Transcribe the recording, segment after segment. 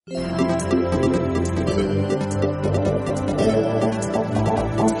What's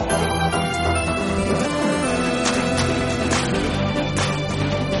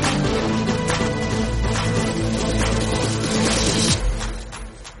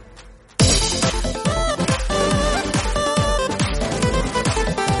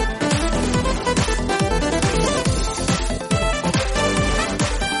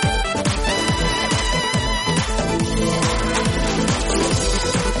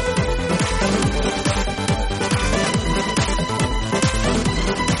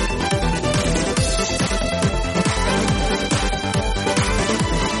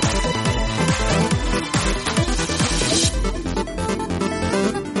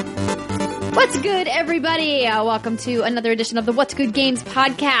good, everybody? Welcome to another edition of the What's Good Games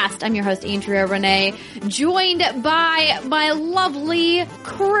podcast. I'm your host, Andrea Renee, joined by my lovely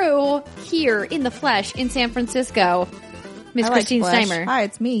crew here in the flesh in San Francisco. Miss Christine Steimer. Hi,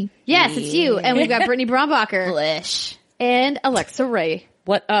 it's me. Yes, it's you. And we've got Brittany Brombacher. Flesh. And Alexa Ray.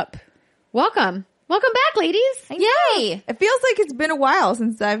 What up? Welcome. Welcome back, ladies. Yay! It feels like it's been a while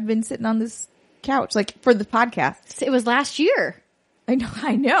since I've been sitting on this couch, like, for the podcast. It was last year. I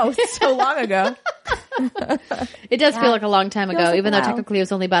know. It's so long ago. It does feel like a long time ago, like even though wow. technically it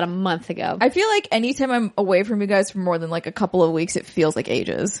was only about a month ago. I feel like anytime I'm away from you guys for more than like a couple of weeks, it feels like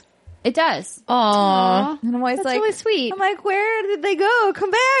ages. It does. Aww. And I'm always That's like, really sweet. I'm like, where did they go?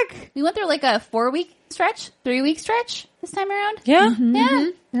 Come back. We went through like a 4-week stretch, 3-week stretch this time around. Yeah. Yeah.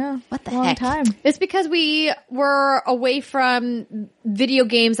 Yeah. What the Long heck? time. It's because we were away from video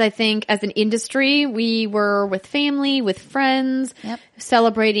games, I think, as an industry. We were with family, with friends,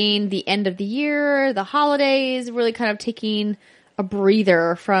 celebrating the end of the year, the holidays, really kind of taking a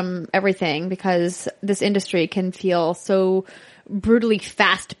breather from everything because this industry can feel so brutally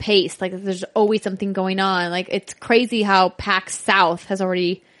fast paced. Like there's always something going on. Like it's crazy how PAX South has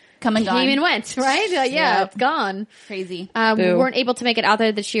already Come and gone. came and went, right? Yeah, it's gone. Crazy. We weren't able to make it out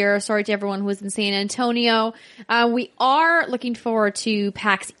there this year. Sorry to everyone who was in San Antonio. We are looking forward to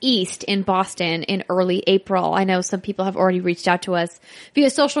PAX East in Boston in early April. I know some people have already reached out to us via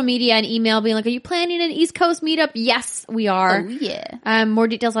social media and email being like, are you planning an East Coast meetup? Yes, we are. Oh, yeah. More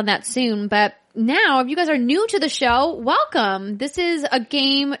details on that soon. But now, if you guys are new to the show, welcome. This is a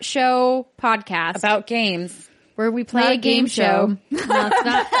game show podcast. About games. Where we play a game show. No,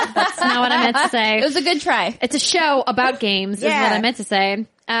 that's not what I meant to say. It was a good try. It's a show about games is what I meant to say.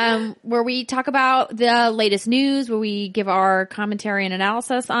 Where we talk about the latest news, where we give our commentary and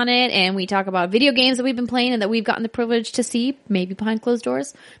analysis on it, and we talk about video games that we've been playing and that we've gotten the privilege to see, maybe behind closed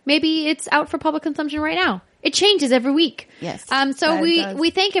doors. Maybe it's out for public consumption right now. It changes every week. Yes. So we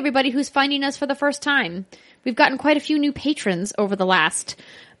thank everybody who's finding us for the first time. We've gotten quite a few new patrons over the last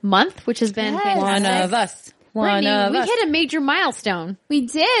month, which has been fantastic. One of us. Brittany, we hit a major milestone. We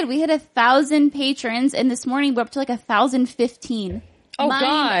did. We hit 1,000 patrons, and this morning we're up to like 1,015. Oh,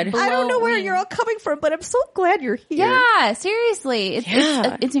 God. I don't know where you're all coming from, but I'm so glad you're here. Yeah, seriously.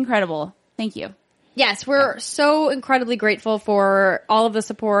 It's incredible. Thank you. Yes, we're so incredibly grateful for all of the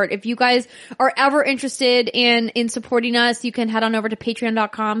support. If you guys are ever interested in supporting us, you can head on over to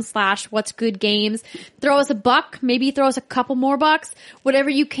patreon.com/whatsgoodgames. Throw us $1, maybe throw us a couple more bucks. Whatever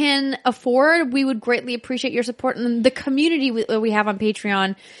you can afford, we would greatly appreciate your support. And the community we have on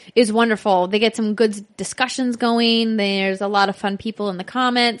Patreon is wonderful. They get some good discussions going. There's a lot of fun people in the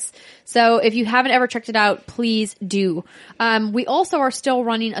comments. So if you haven't ever checked it out, please do. We also are still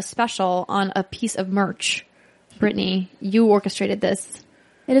running a special on a piece of merch. Brittany, you orchestrated this.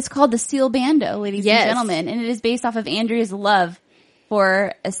 It is called the Seal Bando, ladies and gentlemen, and it is based off of Andrea's love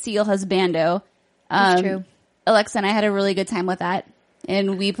for a seal husbando. That's true. Alexa and I had a really good time with that,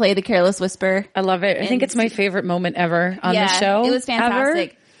 and we played the Careless Whisper. I love it. I think it's my favorite moment ever on the show. It was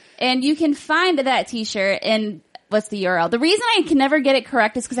fantastic. Ever. And you can find that t-shirt and what's the URL? The reason I can never get it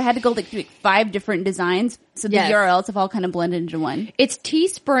correct is because I had to go like through 5 different designs. So the URLs have all kind of blended into one. It's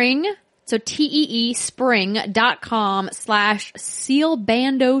Teespring. So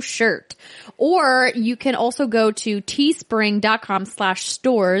teespring.com/sealbando shirt. Or you can also go to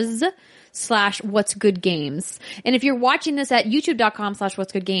teespring.com/stores/whatsgoodgames. And if you're watching this at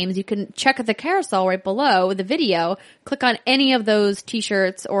youtube.com/whatsgoodgames, you can check the carousel right below the video, click on any of those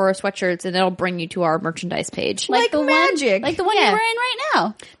t-shirts or sweatshirts, and it'll bring you to our merchandise page. Like magic. Like the one you're wearing right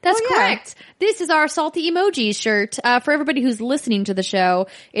now. That's correct. This is our Salty Emojis shirt. For everybody who's listening to the show,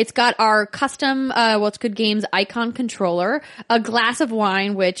 it's got our custom What's Good Games icon controller, a glass of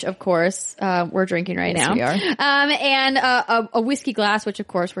wine, which of course we're drinking right now. We are. And a whiskey glass, which of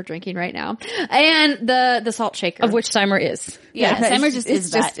course we're drinking right now. And the salt shaker. Of which Steimer is. Yeah, Steimer just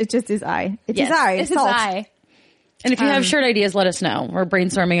is that. It's just his eye. It's Yes. his eye. It's his salt. eye. And if you have shirt ideas, let us know. We're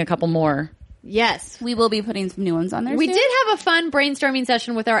brainstorming a couple more. Yes. We will be putting some new ones on there We soon. did have a fun brainstorming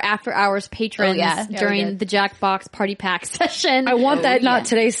session with our after hours patrons during the Jackbox Party Pack session. I want that Not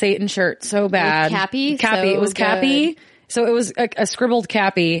Today Satan shirt so bad. With Cappy? Cappy. So it was good. Cappy. So it was a scribbled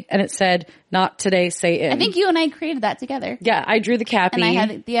Cappy, and it said, "Not today, Satan." I think you and I created that together. Yeah, I drew the Cappy. And I had,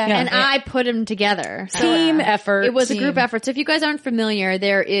 And I put them together. So Team effort. it was a group effort. So if you guys aren't familiar,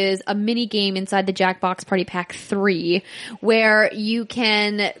 there is a mini game inside the Jackbox Party Pack 3 where you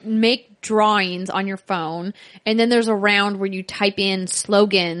can make drawings on your phone, and then there's a round where you type in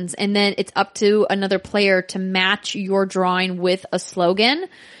slogans, and then it's up to another player to match your drawing with a slogan.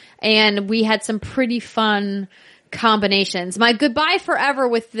 And we had some pretty fun combinations. My goodbye forever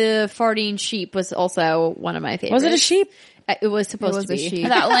with the farting sheep was also one of my favorites. Was it a sheep? It was supposed to be. a sheep.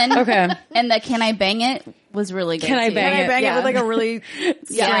 that one. Okay. And the Can I Bang It was really good. Can I too. bang Can I bang Yeah. it with like a really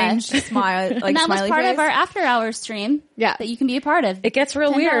strange smile, like And that was smiley part face? of our after hours stream. Yeah. That you can be a part of. It gets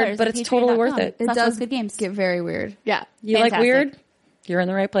real $10 weird, but at it's totally worth patreon.com. it. It Plus does those good games. get very weird. Yeah. You like Fantastic. weird? You're in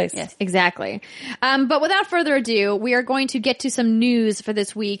the right place. Yes. Exactly. But without further ado, we are going to get to some news for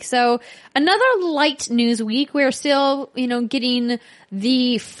this week. So another light news week. We're still, getting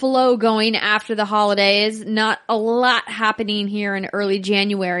the flow going after the holidays. Not a lot happening here in early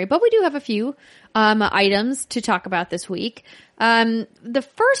January, but we do have a few items to talk about this week. The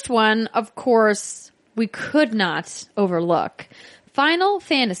first one, of course, we could not overlook. Final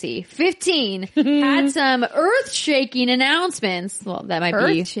Fantasy 15 had some earth-shaking announcements. Well, that might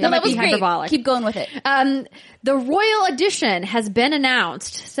be That was great. hyperbolic. Keep going with it. The Royal Edition has been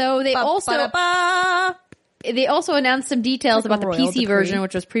announced. So they also announced some details about the royal PC decree. version,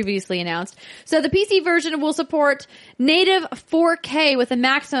 which was previously announced. So the PC version will support native 4K with a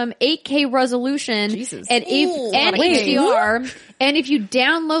maximum 8K resolution Jesus. and HDR. And if you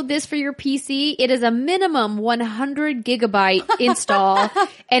download this for your PC, it is a minimum 100 gigabyte install,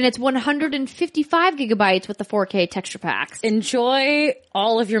 and it's 155 gigabytes with the 4K texture packs. Enjoy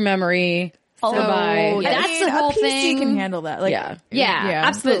all of your memory. So Goodbye. that's the whole a PC thing. can handle that. Like, Yeah. Yeah,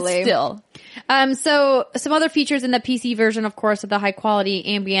 absolutely. Still. So some other features in the PC version, of course, are the high quality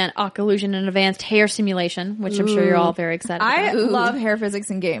ambient occlusion and advanced hair simulation, which I'm sure you're all very excited I about. love hair physics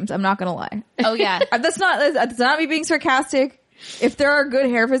in games. I'm not gonna lie. Oh, yeah. That's not me being sarcastic. If there are good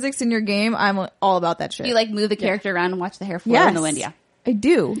hair physics in your game, I'm all about that shit. You move the character around and watch the hair flow in the wind. Yeah. I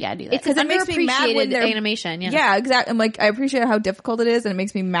do. Yeah, I do that. It's an Because it makes me mad when underappreciated they're animation. Yeah, exactly. I'm like, I appreciate how difficult it is, and it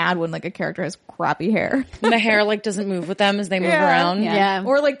makes me mad when like a character has crappy hair. And the hair doesn't move with them as they move around. Yeah.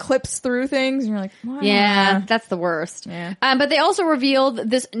 Or like clips through things, and you're like, wow. Yeah, that's the worst. Yeah. But they also revealed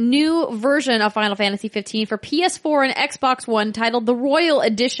this new version of Final Fantasy 15 for PS4 and Xbox One titled the Royal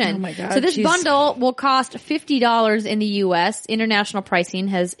Edition. Oh my God, So this jeez. bundle will cost $50 in the US. International pricing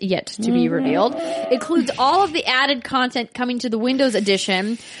has yet to be revealed. It includes all of the added content coming to the Windows Edition.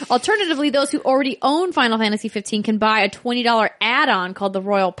 Alternatively, those who already own Final Fantasy 15 can buy a $20 add-on called the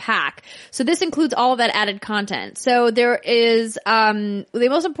Royal Pack. So this includes all of that added content. So there is, the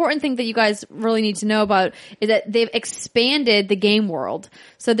most important thing that you guys really need to know about is that they've expanded the game world.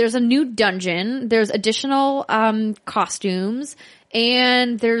 So there's a new dungeon, there's additional, costumes,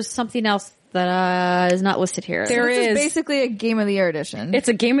 and there's something else that, is not listed here. There This is is. basically a Game of the Year edition. It's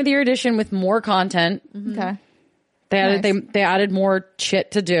a Game of the Year edition with more content. Okay. They added more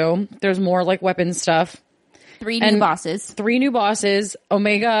shit to do. There's more weapon stuff. 3 new bosses. 3 new bosses.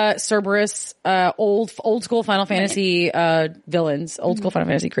 Omega, Cerberus, old school Final Fantasy villains, old school Final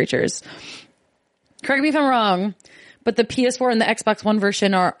Fantasy creatures. Correct me if I'm wrong, but the PS4 and the Xbox One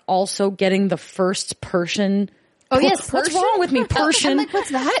version are also getting the first person. Oh, yes, What's wrong with me? Persian. What's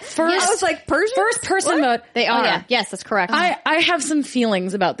that? First, I was like, Persian? First person mode. They are. yeah. Yes, that's correct. I have some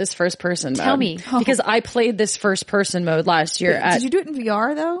feelings about this first person mode. Tell me. Because I played this first person mode last year at Did you do it in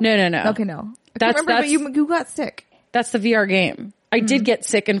VR though? No. Okay, no. I That's- can't remember, but you got sick. that's the VR game. I did get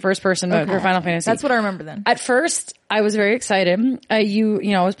sick in first person mode for Final Fantasy. That's what I remember then. At first, I was very excited. I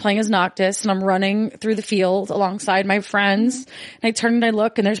was playing as Noctis, and I'm running through the field alongside my friends. And I turn and I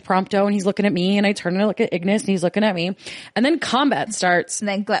look, and there's Prompto, and he's looking at me. And I turn and I look at Ignis, and he's looking at me. And then combat starts. And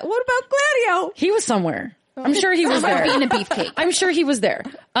then what about Gladio? He was somewhere. I'm sure he was there. Being a beefcake. I'm sure he was there.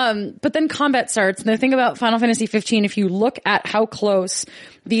 But then combat starts. And the thing about Final Fantasy 15, if you look at how close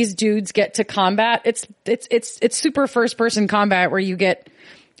these dudes get to combat, it's super first person combat where you get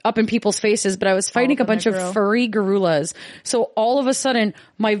up in people's faces, but I was fighting a bunch of furry gorillas. So all of a sudden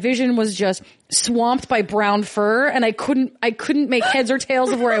my vision was just swamped by brown fur, and I couldn't make heads or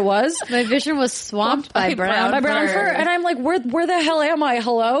tails of where I was. My vision was swamped by brown fur. And I'm like, where the hell am I?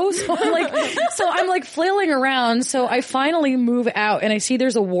 Hello? So I'm like flailing around. So I finally move out, and I see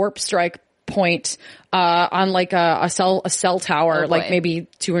there's a warp strike point on like a cell tower, like maybe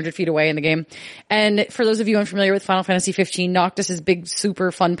 200 feet away in the game. And for those of you unfamiliar with Final Fantasy 15, Noctis's big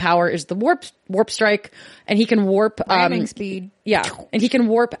super fun power is the warp strike, and he can warp ramming speed. Yeah, and he can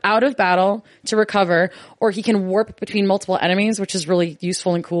warp out of battle to recover, or he can warp between multiple enemies, which is really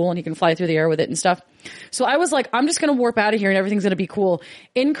useful and cool, and he can fly through the air with it and stuff. So I was like, I'm just going to warp out of here and everything's going to be cool.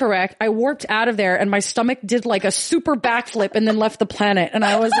 Incorrect. I warped out of there and my stomach did like a super backflip and then left the planet. And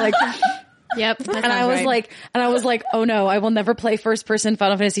I was like, yep. And I was like, oh no, I will never play first person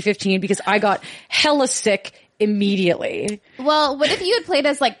Final Fantasy 15 because I got hella sick immediately. Well, what if you had played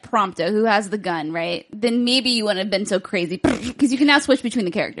as like Prompto, who has the gun, right? Then maybe you wouldn't have been so crazy because you can now switch between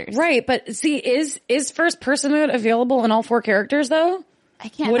the characters. Right. But see, is first person mode available in all 4 characters though? I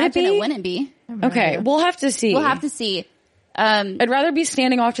can't imagine it wouldn't be. Okay, we'll have to see. I'd rather be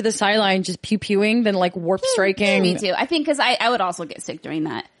standing off to the sideline just pew-pewing than like warp striking. Me too. I think because I would also get sick during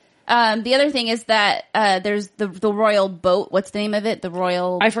that. The other thing is that there's the royal boat. What's the name of it? The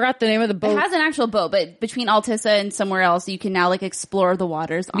royal... I forgot the name of the boat. It has an actual boat, but between Altissa and somewhere else, you can now like explore the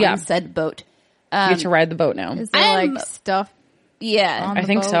waters on said boat. You get to ride the boat now. Is there like stuff? Yeah. I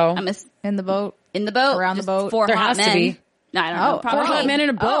think so. In the boat? In the boat. Around the boat? 4 there hot has to be. No, I don't know. 4 hot men in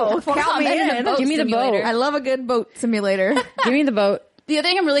a boat. 4 hot men in a boat. Give me the boat. I love a good boat simulator. Give me the boat. The other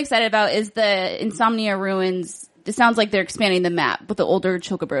thing I'm really excited about is the Insomnia Ruins. It sounds like they're expanding the map with the older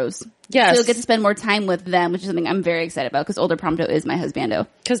Chocobros. Yes. So you'll get to spend more time with them, which is something I'm very excited about because older Prompto is my husbando.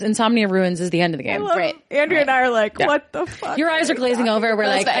 Because Insomnia Ruins is the end of the game. Right. Andrea and I are like, what the fuck? Your eyes are glazing over. We're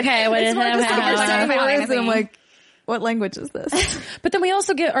like, okay, what is it? And I'm like, what language is this? But then we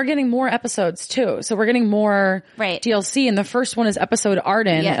also are getting more episodes too. So we're getting more DLC, and the first one is Episode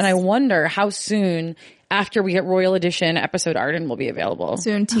Arden, and I wonder how soon after we get Royal Edition Episode Arden will be available.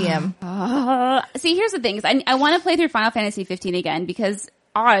 Soon, TM. See, here's the thing: is I want to play through Final Fantasy 15 again because,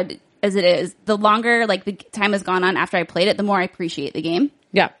 odd as it is, the longer like the time has gone on after I played it, the more I appreciate the game.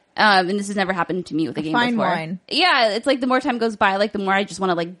 Yeah. And this has never happened to me with a game fine before. Wine. Yeah, it's like the more time goes by, like the more I just want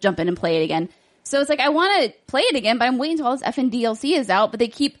to like jump in and play it again. So it's like, I want to play it again, but I'm waiting until all this effing DLC is out, but they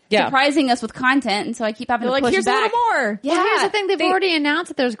keep surprising us with content, and so I keep having to push here's back. a little more. Yeah. Well, here's the thing. They've already announced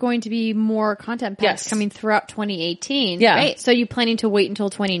that there's going to be more content packs coming throughout 2018. Yeah. Right? So you planning to wait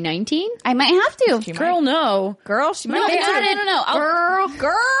until 2019? I might have to. Girl, no. Girl, she might No, have to.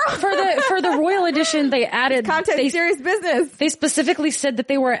 Girl. For the Royal Edition, they added content, serious business. They specifically said that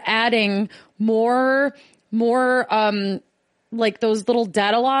they were adding more like those little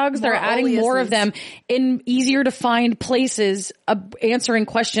data logs. They're adding more of them in easier to find places, answering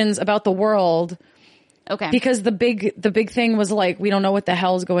questions about the world. Okay. Because the big thing was like, we don't know what the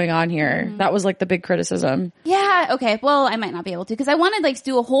hell's going on here. Mm-hmm. That was like the big criticism. Yeah. Okay. Well, I might not be able to because I wanted like to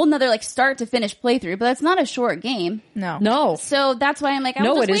do a whole nother like start to finish playthrough, but that's not a short game. No. So that's why I'm like,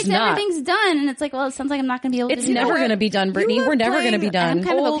 I'll just wait till everything's done. And it's like, well, it sounds like I'm not going to be able to do it. It's never going to be done, Brittany. We're never going to be done. I'm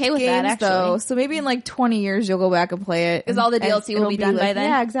kind of okay with that, actually. Though, so maybe in like 20 years you'll go back and play it. Because all the DLC will be done by then.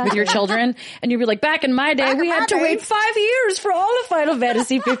 Yeah, exactly. With your children. And you'll be like, back in my day, we had to wait 5 years for all of Final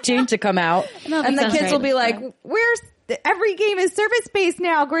Fantasy 15 to come out. No, and the kids will be like, every game is service based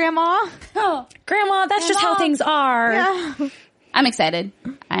now, Grandma. Oh, Grandma, that's just how things are. Yeah. I'm excited.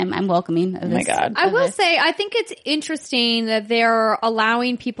 I'm welcoming of this. Oh my God. I will say, I think it's interesting that they're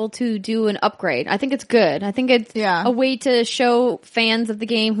allowing people to do an upgrade. I think it's good. I think it's a way to show fans of the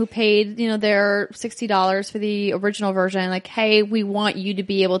game who paid, their $60 for the original version, like, hey, we want you to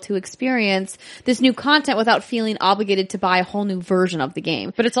be able to experience this new content without feeling obligated to buy a whole new version of the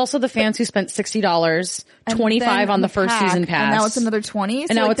game. But it's also the fans who spent $60, $25 on the first season pass. And now it's another $20.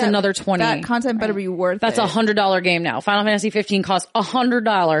 And now it's another $20. That content better be worth it. That's a $100 game now. Final Fantasy 15 costs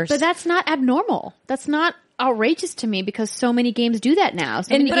 $100. But that's not abnormal. That's not outrageous to me because so many games do that now.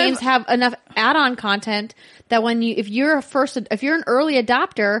 So many games have enough add-on content that if you're an early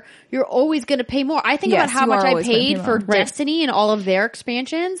adopter, you're always going to pay more. I think about how much I paid for Destiny and all of their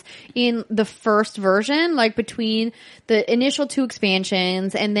expansions in the first version, like between the initial 2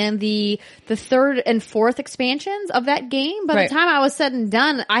 expansions and then the third and fourth expansions of that game. By the time I was said and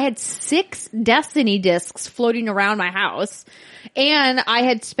done, I had 6 Destiny discs floating around my house. And I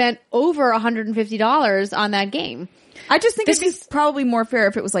had spent over $150 on that game. I just think it'd be probably more fair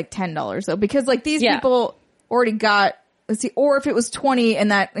if it was like $10 though, because like these people already got, or if it was 20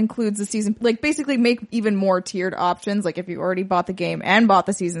 and that includes the season, like basically make even more tiered options. Like if you already bought the game and bought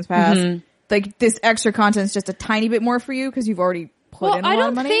the season's pass, like this extra content is just a tiny bit more for you because you've already put in a I lot of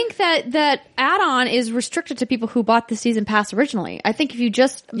don't money. think that add-on is restricted to people who bought the season pass originally. I think if you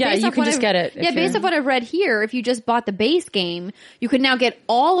just you can just get it. Yeah, based off what I've read here, if you just bought the base game, you could now get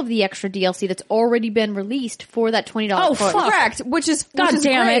all of the extra DLC that's already been released for that $20. Oh, fuck. Correct, which is damn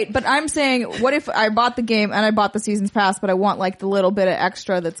great. it. But I'm saying, what if I bought the game and I bought the season's pass, but I want like the little bit of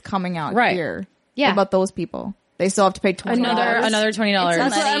extra that's coming out here? Yeah. What about those people? They still have to pay $20. Another $20.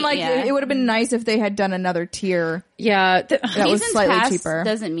 That's what I'm like. Yeah. It would have been nice if they had done another tier. Yeah. That was Season's slightly pass cheaper.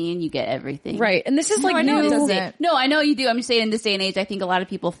 doesn't mean you get everything. Right. And this is like I know it new. doesn't. No, I know you do. I'm just saying in this day and age, I think a lot of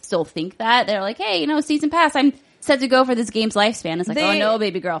people still think that. They're like, hey, season pass, I'm set to go for this game's lifespan. It's like, oh no,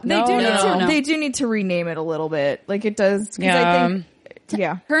 baby girl. They do need to rename it a little bit. Like it does. 'Cause I think,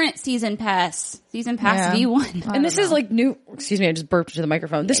 Current season pass V1. And this is like new. Excuse me, I just burped into the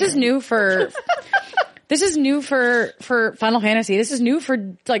microphone. This is new for. This is new for Final Fantasy. This is new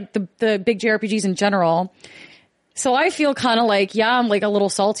for like the big JRPGs in general. So I feel kind of like, I'm like a little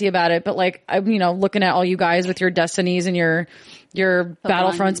salty about it, but like I'm, looking at all you guys with your Destinies and your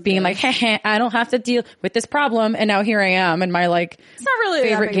Battlefronts being like, hey, I don't have to deal with this problem, and now here I am, and my like it's not really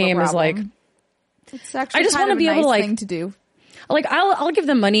favorite game is like. It's actually I just want to be able to like thing to do. Like I'll give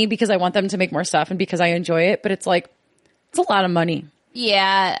them money because I want them to make more stuff and because I enjoy it, but it's like it's a lot of money.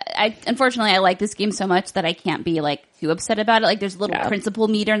 Yeah, unfortunately I like this game so much that I can't be like too upset about it. Like there's a little principal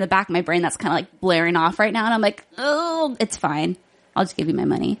meter in the back of my brain that's kind of like blaring off right now, and I'm like, oh, it's fine. I'll just give you my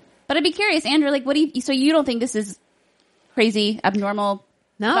money. But I'd be curious, Andrew, like, what do you? So you don't think this is crazy, abnormal?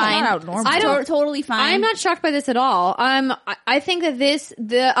 No, fine. Not abnormal. I don't totally fine. I'm not shocked by this at all. I think that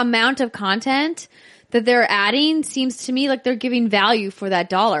the amount of content that they're adding seems to me like they're giving value for that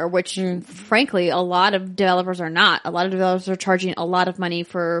dollar, which frankly, a lot of developers are not. A lot of developers are charging a lot of money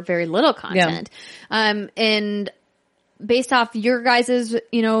for very little content. Yeah. And based off your guys'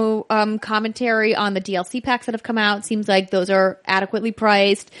 commentary on the DLC packs that have come out, seems like those are adequately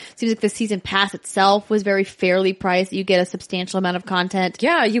priced. Seems like the season pass itself was very fairly priced. You get a substantial amount of content.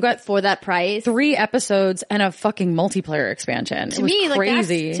 Yeah, you got for that price 3 episodes and a fucking multiplayer expansion. To me,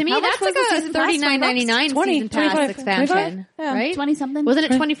 crazy. That's like a $39.99 season pass expansion, right? 20 something. Wasn't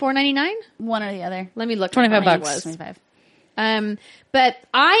it $24.99? One or the other. Let me look. $25. 25. But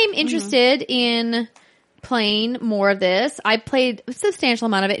I'm interested in playing more of this. I played a substantial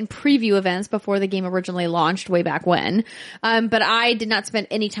amount of it in preview events before the game originally launched way back when. But I did not spend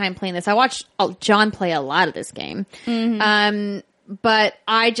any time playing this. I watched John play a lot of this game. But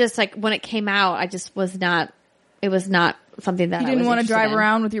I just like when it came out, it was not something that you didn't want to drive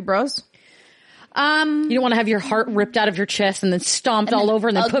around with your bros. You don't want to have your heart ripped out of your chest and then stomped all over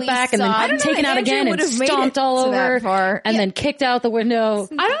and then put back and then taken out again and stomped all over and then kicked out the window.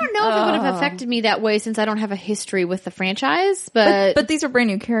 I don't know if it would have affected me that way since I don't have a history with the franchise, but these are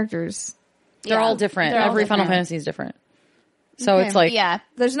brand new characters. They're all different. Every Final Fantasy is different. So it's like,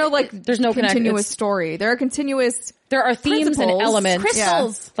 there's no continuous story. There are themes and elements.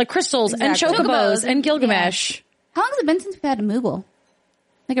 Crystals. Like crystals and chocobos and Gilgamesh. How long has it been since we've had a Moogle?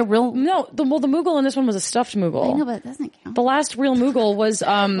 Like a real... No, the Moogle in this one was a stuffed Moogle. I know, but it doesn't count. The last real Moogle was... the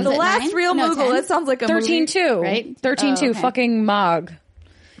last real Moogle, 10? That sounds like a 13-2. Right? 13-2, fucking Mog.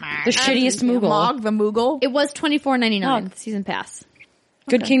 The shittiest Moogle. Mog, the Moogle? It was $24.99 season pass.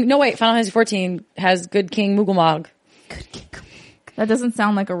 Good King... No, wait, Final Fantasy 14 has Good King Moogle Mog. Good King. That doesn't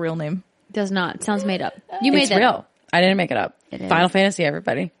sound like a real name. It does not. It sounds made up. You made that real. up. I didn't make it up. Final Fantasy,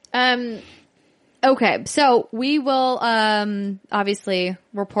 everybody. Okay, so we will obviously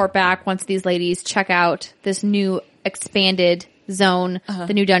report back once these ladies check out this new expanded zone,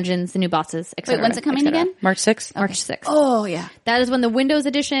 the new dungeons, the new bosses, etc. Wait, when's it coming again? March 6th? March 6th. Oh, yeah. That is when the Windows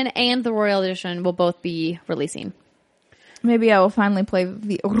Edition and the Royal Edition will both be releasing. Maybe I will finally play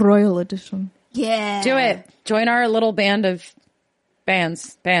the Royal Edition. Yeah. Do it. Join our little band of band.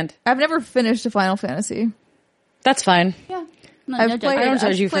 I've never finished a Final Fantasy. That's fine. Yeah. I don't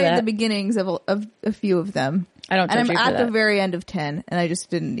judge you for that. I've played the beginnings of a few of them. I don't judge you for that. And I'm at the very end of 10, and I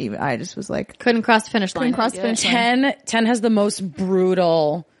just was like... Couldn't cross the finish line. 10 has the most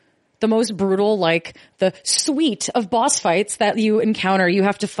brutal, like, the suite of boss fights that you encounter. You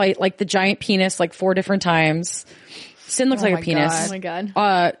have to fight, like, the giant penis, like, 4 different times. Sin looks like a penis. God. Oh my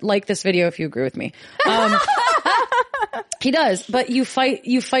God. Like this video if you agree with me. He does, but you fight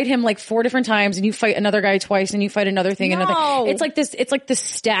him like 4 different times, and you fight another guy twice, and you fight another thing, another thing. It's like this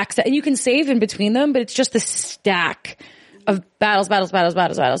stack, and you can save in between them, but it's just the stack of battles. That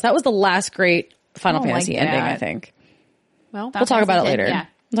was the last great Final Fantasy ending, I think. Well, we'll talk about it later. Yeah.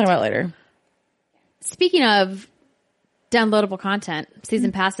 We'll talk about it later. Speaking of downloadable content,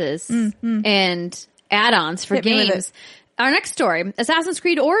 season passes, and add-ons for games. Our next story, Assassin's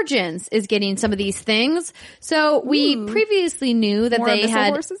Creed Origins is getting some of these things. So we previously knew that they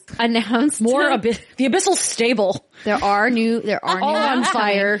had announced the Abyssal Stable. There are new all on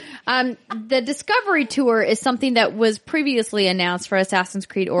fire. The Discovery Tour is something that was previously announced for Assassin's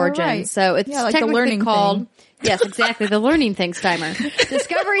Creed Origins. Right. So it's like technically the learning called thing. Yes, exactly. The learning thing, Steimer.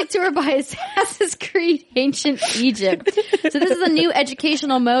 Discovery Tour by Assassin's Creed Ancient Egypt. So this is a new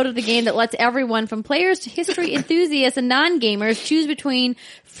educational mode of the game that lets everyone from players to history enthusiasts and non-gamers choose between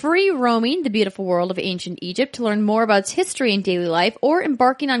free roaming the beautiful world of ancient Egypt to learn more about its history and daily life, or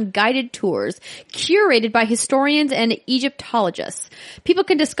embarking on guided tours curated by historians and Egyptologists. People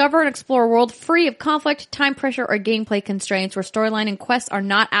can discover and explore a world free of conflict, time pressure, or gameplay constraints where storyline and quests are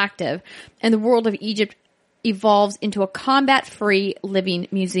not active, and the world of Egypt evolves into a combat-free living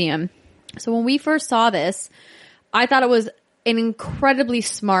museum. So when we first saw this, I thought it was an incredibly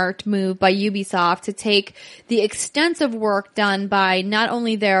smart move by Ubisoft to take the extensive work done by not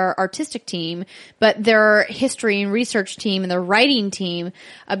only their artistic team, but their history and research team and their writing team,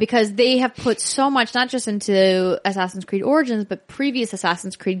 because they have put so much, not just into Assassin's Creed Origins, but previous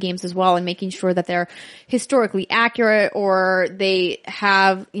Assassin's Creed games as well, and making sure that they're historically accurate, or they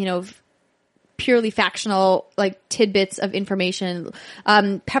have, purely factional, like, tidbits of information,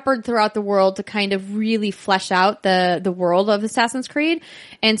 peppered throughout the world to kind of really flesh out the world of Assassin's Creed.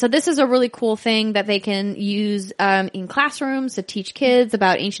 And so this is a really cool thing that they can use, in classrooms to teach kids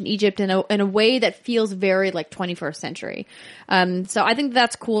about ancient Egypt in a way that feels very like 21st century. So I think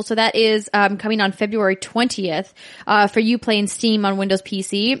that's cool. So that is, coming on February 20th, for you playing Steam on Windows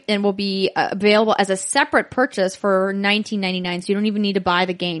PC, and will be available as a separate purchase for $19.99. So you don't even need to buy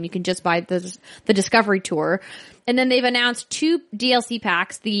the game. You can just buy the Discovery Tour. And then they've announced 2 DLC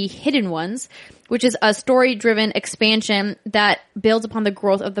packs, the Hidden Ones, which is a story-driven expansion that builds upon the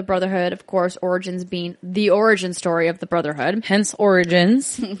growth of the Brotherhood. Of course, Origins being the origin story of the Brotherhood. Hence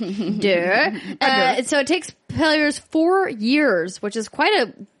Origins. Duh. So it takes players 4 years, which is quite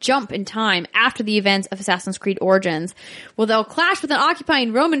a jump in time after the events of Assassin's Creed Origins. Well, they'll clash with an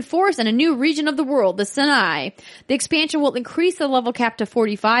occupying Roman force in a new region of the world, the Sinai. The expansion will increase the level cap to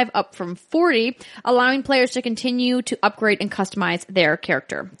 45, up from 40, allowing players to continue to upgrade and customize their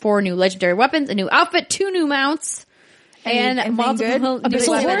character. 4 new legendary weapons, a new outfit, 2 new mounts, and multiple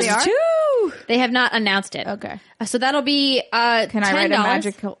new weapons. They have not announced it. Okay. So that'll be Can I write a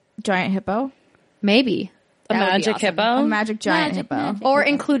magic giant hippo? Maybe. A magic hippo? A magic giant hippo. Or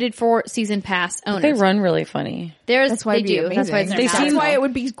included for season pass owners. They run really funny. That's why they do. Amazing. That's why it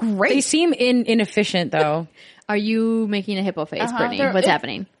would be great. They seem inefficient though. Are you making a hippo face, Brittany? What's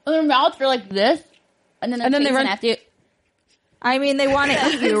happening? Their mouths are like this, and then they run after you. I mean, they want to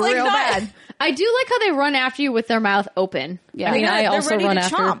eat you real bad. I do like how they run after you with their mouth open. Yeah, I mean, I also run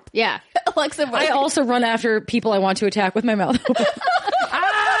after. Chomp. Yeah, Alexa. I also run after people I want to attack with my mouth open.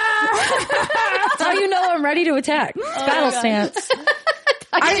 That's how you know I'm ready to attack. It's battle stance.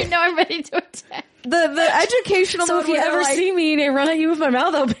 I didn't know I'm ready to attack. The educational. So if you ever see me and I run at you with my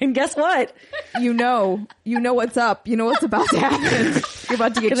mouth open, guess what? You know what's up. You know what's about to happen. You're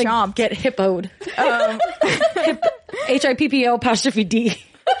about to get chomped. Get hippoed. HIPPO''D.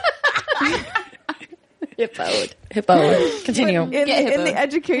 Hippoed. Continue. In the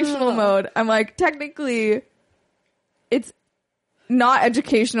educational mode, I'm like, technically, it's not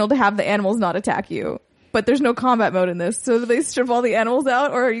educational to have the animals not attack you. But there's no combat mode in this. So do they strip all the animals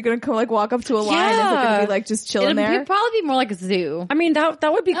out, or are you going to like walk up to a line and it's going to be like just chilling there? It'd probably be more like a zoo. I mean, that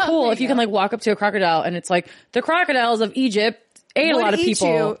would be cool if you can like walk up to a crocodile and it's like the crocodiles of Egypt ate a lot of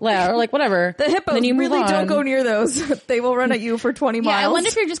people. Yeah, or like whatever. The hippos, then you really don't go near those. They will run at you for 20 miles. Yeah, I wonder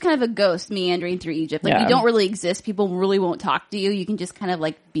if you're just kind of a ghost meandering through Egypt. Like you don't really exist. People really won't talk to you. You can just kind of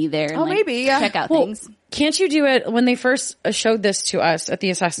like be there and maybe, check out things. Can't you do it when they first showed this to us at the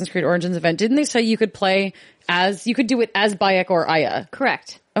Assassin's Creed Origins event? Didn't they say you could play you could do it as Bayek or Aya?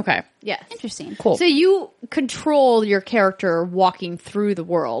 Correct. Okay. Yes. Interesting. Cool. So you control your character walking through the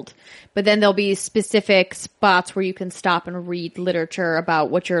world, but then there'll be specific spots where you can stop and read literature about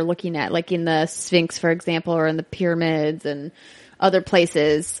what you're looking at, like in the Sphinx, for example, or in the pyramids and other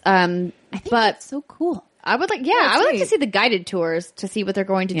places. I think that's so cool. I would like to see the guided tours to see what they're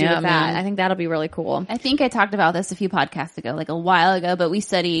going to do with that. I think that'll be really cool. I think I talked about this a few podcasts ago, like a while ago, but we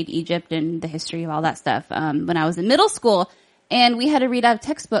studied Egypt and the history of all that stuff when I was in middle school, and we had to read out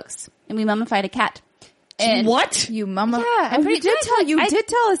textbooks, and we mummified a cat. And what? You mummified? Yeah, you did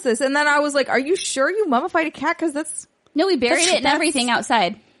tell us this, and then I was like, "Are you sure you mummified a cat?" Because no, we buried it and everything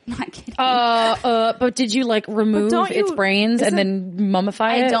outside. Not kidding. But did you like remove its brains and then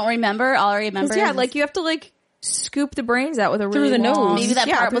mummify it? I don't remember. All I remember is like you have to like scoop the brains out with a really Through the long... nose. Maybe that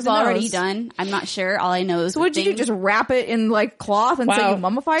part through was the already nose. done. I'm not sure. All I know is So what did you do? Just wrap it in like cloth and say you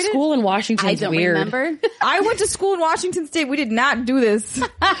mummified it? School in Washington I is don't weird. remember. I went to school in Washington State. We did not do this.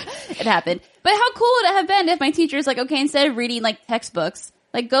 It happened. But how cool would it have been if my teacher was like, okay, instead of reading like textbooks,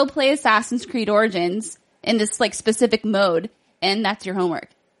 like go play Assassin's Creed Origins in this like specific mode, and that's your homework.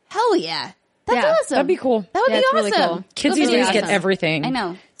 Hell yeah. That's awesome. That'd be cool. That would be it's awesome. really cool. Kids That'd these be days get awesome. everything. I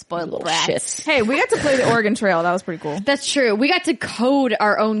know. Spoiled Little brats. shits. Hey, we got to play the Oregon Trail. That was pretty cool. That's true. We got to code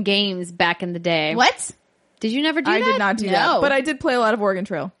our own games back in the day. What? Did you never do that? I did not do that, but I did play a lot of Oregon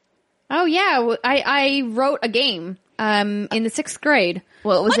Trail. Oh yeah, I wrote a game in the 6th grade.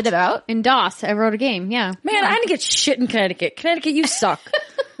 What was it about? In DOS, I wrote a game. Yeah. Man, I didn't get shit in Connecticut. Connecticut, you suck.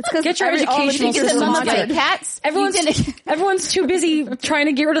 Get your all the educational teachers system are Mummified haunted. cats? Everyone's too busy trying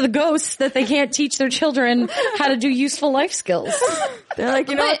to get rid of the ghosts that they can't teach their children how to do useful life skills. They're like,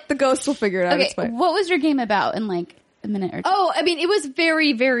 you know what? The ghosts will figure it out. Okay, It's fine. what was your game about in like a minute or two? Oh, I mean, it was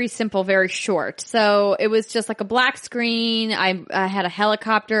very, very simple, very short. So it was just like a black screen. I had a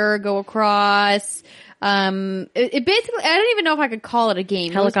helicopter go across. It basically, I don't even know if I could call it a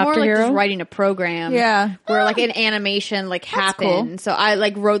game. Helicopter it was more like Hero? just writing a program. Yeah. Where like an animation like happened. cool. So I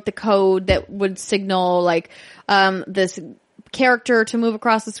like wrote the code that would signal like, this character to move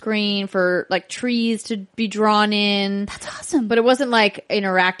across the screen, for like trees to be drawn in. That's awesome. But it wasn't like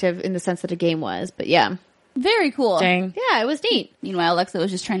interactive in the sense that a game was. But yeah. Very cool. Dang. Yeah, it was neat. Meanwhile, Alexa was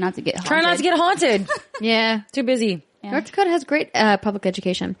just trying not to get haunted. Try not to get haunted. Yeah. Too busy. Yeah. North Dakota has great public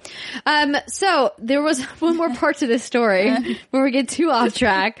education. So there was one more part to this story where we get too off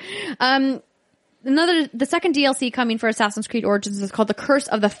track. The second DLC coming for Assassin's Creed Origins is called The Curse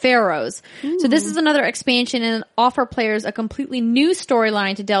of the Pharaohs. Ooh. So this is another expansion and offer players a completely new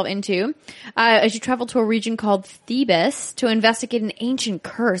storyline to delve into as you travel to a region called Thebes to investigate an ancient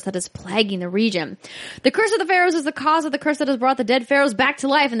curse that is plaguing the region. The Curse of the Pharaohs is the cause of the curse that has brought the dead pharaohs back to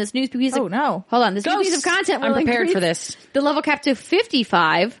life, and this new piece of no. Hold on, this new Ghosts. piece of content will I'm prepared increase for this. the level cap to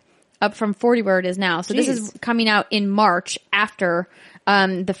 55, up from 40 where it is now. So this is coming out in March after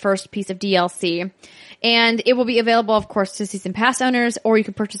the first piece of DLC. And it will be available, of course, to season pass owners, or you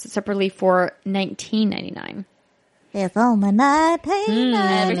can purchase it separately for $19.99. It's only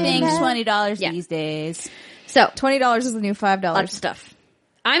 $19.99. Everything's $20 these days. So, $20 is the new $5. a lot of stuff.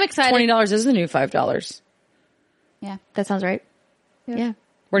 I'm excited. $20 is the new $5. Yeah. That sounds right. Yeah.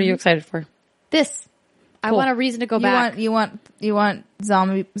 What are you excited for? This. I Cool. want a reason to go back. You want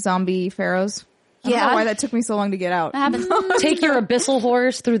zombie pharaohs? I don't know why that took me so long to get out. What happened? Take your abyssal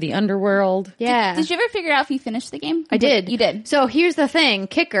horse through the underworld. Yeah. Did you ever figure out if you finished the game? I did. You did. So here's the thing,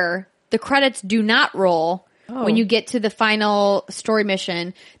 kicker, the credits do not roll when you get to the final story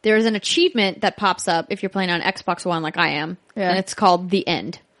mission. There's an achievement that pops up if you're playing on Xbox One like I am, and it's called The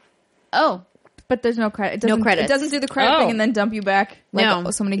End. Oh. But there's no credit. No credits. It doesn't do the credit thing and then dump you back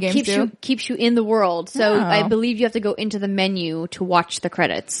like so many games keeps do. keeps you in the world. So Oh. I believe you have to go into the menu to watch the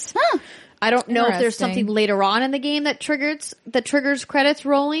credits. Huh. I don't know if there's Interesting. something later on in the game that triggers credits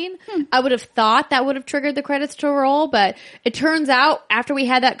rolling. I would have thought that would have triggered the credits to roll, but it turns out after we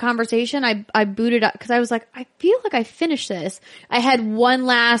had that conversation, I booted up because I was like, I feel like I finished this. I had one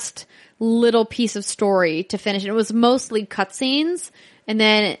last little piece of story to finish. It was mostly cutscenes, and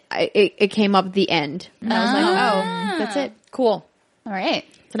then it came up at the end. And I was like, oh, that's it. Cool. All right.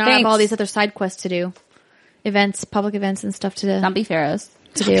 So now I have all these other side quests to do. Events, public events and stuff to Zombie pharaohs.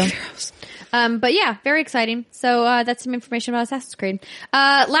 do. But yeah, very exciting. So that's some information about Assassin's Creed.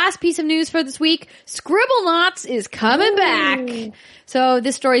 Last piece of news for this week: Scribblenauts is coming back. So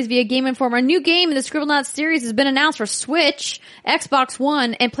this story is via Game Informer. A new game in the Scribblenauts series has been announced for Switch, Xbox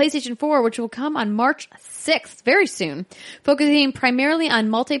One, and PlayStation 4, which will come on March 6th, very soon. Focusing primarily on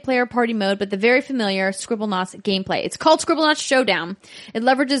multiplayer party mode, but the very familiar Scribblenauts gameplay. It's called Scribblenauts Showdown. It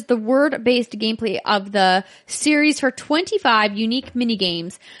leverages the word-based gameplay of the series for 25 unique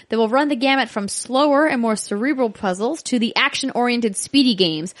minigames that will run the gamut from slower and more cerebral puzzles to the action-oriented speedy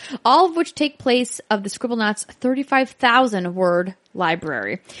games, all of which take place of the Scribblenauts 35,000 word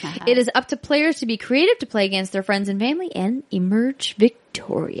library. It is up to players to be creative to play against their friends and family and emerge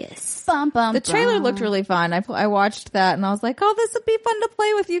victorious. Bum, bum, The trailer looked really fun. I watched that and I was like, oh, this would be fun to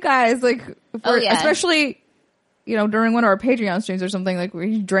play with you guys. Like, especially, during one of our Patreon streams or something, like where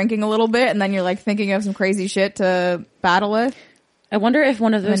you're drinking a little bit and then you're like thinking of some crazy shit to battle with. I wonder if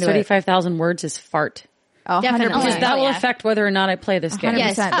one of those 35,000 words is fart. Oh, Definitely. 100%. Because that will affect whether or not I play this game. 100%.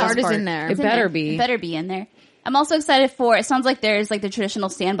 Yes, There's art is part. in there. It better be. It better be in there. I'm also excited for, it sounds like there's like the traditional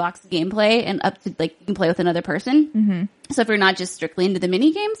sandbox gameplay and up to like you can play with another person. Mm-hmm. So if you're not just strictly into the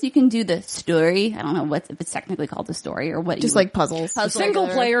mini games, you can do the story. I don't know if it's technically called the story or what. Just like puzzles. Puzzle Single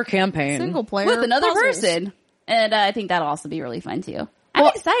player campaign. Single player. with another puzzles. person. And I think that'll also be really fun too. I'm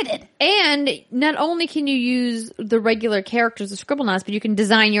excited. And not only can you use the regular characters of Scribblenauts, but you can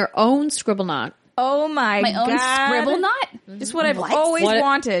design your own Scribblenaut. Oh my god. Own Scribblenaut? Just what I've always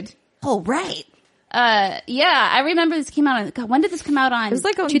wanted. Oh, right. Yeah, I remember this came out on, God, when did this come out on? It was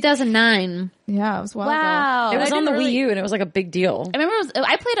like 2009. Yeah, it was a while wow. ago. It was on the Wii U, and it was like a big deal. I remember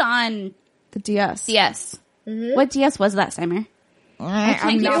I played it on The DS. DS. Mm-hmm. What DS was that, Simon?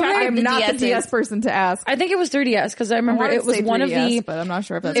 I'm not the DS person to ask. I think it was 3DS because I remember it was one 3DS, of the. But I'm not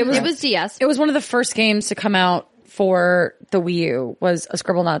sure if that's it was DS. It was one of the first games to come out for the Wii U. Was a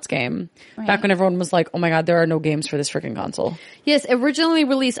Scribblenauts game back when everyone was like, "Oh my god, there are no games for this freaking console." Yes, originally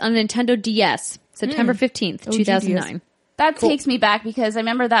released on Nintendo DS, September 15th, 2009. That takes me back because I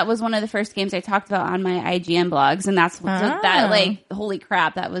remember that was one of the first games I talked about on my IGN blogs, and that's that like holy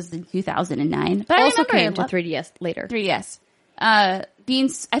crap, that was in 2009. But also I came to 3DS later. 3DS. I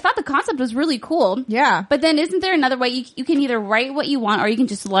thought the concept was really cool. Yeah. But then isn't there another way you can either write what you want or you can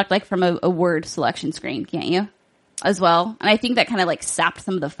just select like from a word selection screen, can't you? As well. And I think that kind of like sapped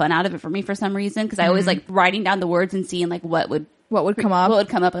some of the fun out of it for me for some reason because I always like writing down the words and seeing like what would come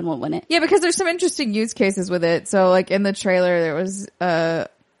up and what wouldn't. Yeah, because there's some interesting use cases with it. So like in the trailer there was a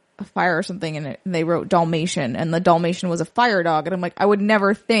fire or something in it and they wrote Dalmatian and the Dalmatian was a fire dog and I'm like I would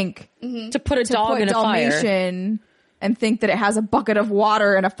never think to put a dog in a Dalmatian fire. And think that it has a bucket of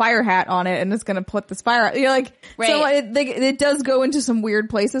water and a fire hat on it and it's going to put this fire out. You're like, so it does go into some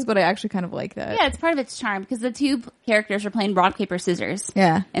weird places, but I actually kind of like that. Yeah, it's part of its charm because the two characters are playing rock, paper, scissors.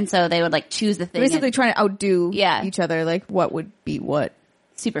 Yeah. And so they would like choose the thing. Basically trying to outdo each other, like what would be what.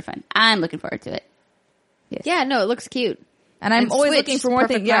 Super fun. I'm looking forward to it. Yes. Yeah, no, it looks cute. And I'm always Switch, looking for more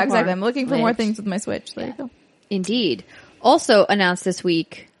things. Yeah, platform. exactly. I'm looking for more things with my Switch. There you go. Indeed. Also announced this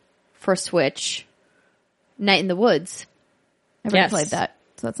week for Switch, Night in the Woods. I've already played that,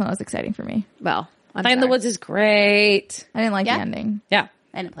 so that's not as exciting for me. Well, Night in the Woods is great. I didn't like the ending. Yeah.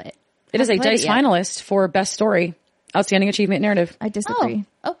 I didn't play it. It is a DICE finalist for Best Story. Outstanding Achievement Narrative. I disagree.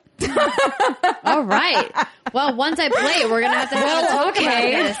 Oh. All right. Well, once I play it, we're going to have to talk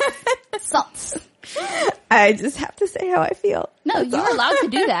about this. Salts. I just have to say how I feel. No, you're allowed to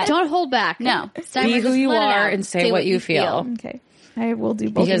do that. Don't hold back. No. Be who you are and say what you feel. Okay. I will do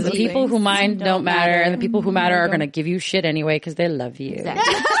both. Because the people who mind don't matter, and the people who matter are don't. going to give you shit anyway because they love you.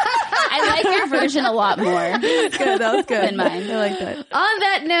 Exactly. I like your version a lot more. Good. That was good. Than mine. I like that. On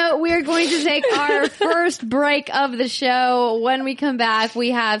that note, we are going to take our first break of the show. When we come back,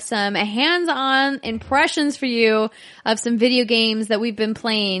 we have some hands-on impressions for you of some video games that we've been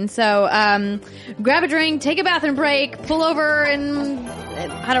playing. So, grab a drink, take a bathroom break, pull over and,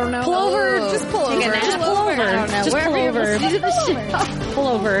 I don't know. Pull over. Just pull over. Just pull over. I don't know. Just pull over. To the show. Pull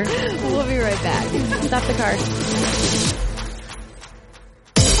over. We'll be right back. Stop the car.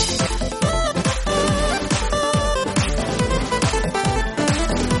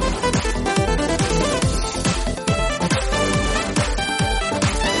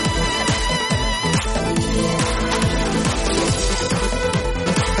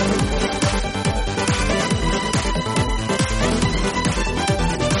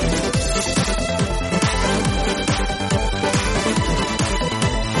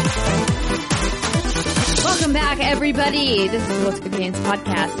 Everybody, this is What's Good Games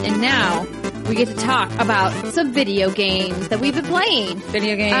podcast, and now we get to talk about some video games that we've been playing.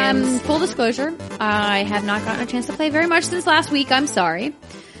 Video games. Full disclosure, I have not gotten a chance to play very much since last week. I'm sorry.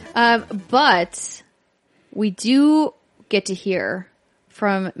 But we do get to hear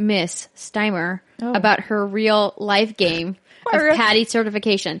from Miss Steimer about her real life game of Patty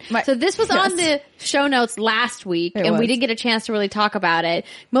certification. So this was on the show notes last week, and we didn't get a chance to really talk about it.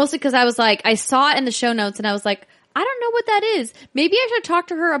 Mostly because I was like, I saw it in the show notes, and I was like, I don't know what that is. Maybe I should talk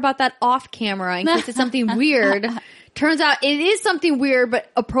to her about that off camera in case it's something weird. Turns out it is something weird, but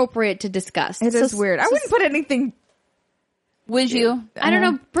appropriate to discuss. It is weird. I wouldn't put anything. Would you? I don't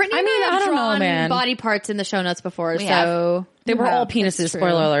know. Brittany, I don't know, drawn man. Body parts in the show notes before, We so they were all penises.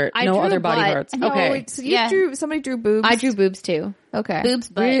 Spoiler alert. I No drew other body butt. parts. No, Okay. wait, so somebody drew boobs. I drew boobs too. Okay. Boobs,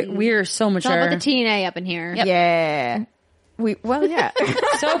 but We're so It's all mature. about the TNA up in here. Yeah. Yeah.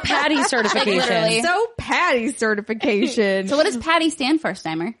 So Patty certification. literally. So Patty certification. So what does Patty stand for,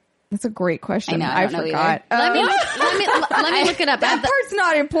 Steimer? That's a great question. I know, I don't know forgot. Let me look it up. That part's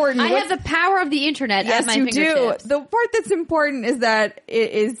not important. I have the power of the internet Yes, at my you do. fingertips. The part that's important is that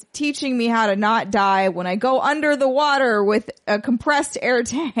it is teaching me how to not die when I go under the water with a compressed air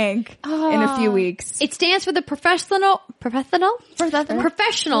tank in a few weeks. It stands for the Professional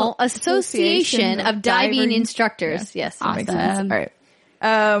Association of Diving Instructors. Yes. That makes sense. All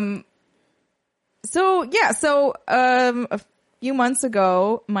right. So a few months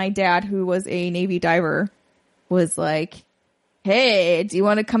ago, my dad, who was a Navy diver, was like, hey, do you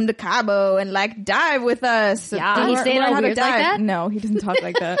want to come to Cabo and like dive with us? Yeah. Did he say it all weird like that? No, he doesn't talk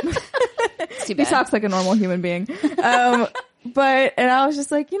like that. Too bad. He talks like a normal human being. And I was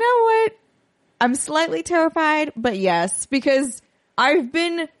just like, you know what? I'm slightly terrified, but yes, because I've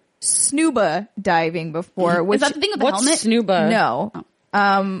been snuba diving before. Which, is that the thing with the helmet? What's snuba? No.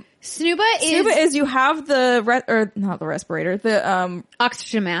 Snuba is you have the not the respirator, the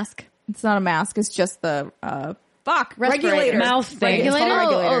oxygen mask. It's not a mask. It's just the Respirator. regulator. Mouth thing. Regulator. It's called a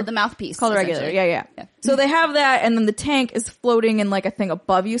regulator. Oh, the mouthpiece. It's called a regulator. Yeah. So they have that, and then the tank is floating in like a thing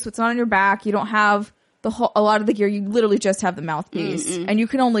above you, so it's not on your back. You don't have a lot of the gear. You literally just have the mouthpiece, and you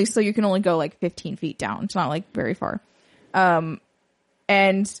can only go like 15 feet down. It's not like very far. And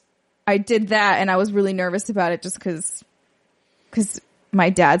I did that, and I was really nervous about it just because my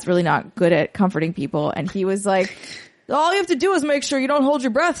dad's really not good at comforting people, and he was like, all you have to do is make sure you don't hold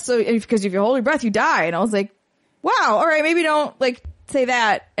your breath, because if you hold your breath, you die. And I was like, wow, all right, maybe don't like say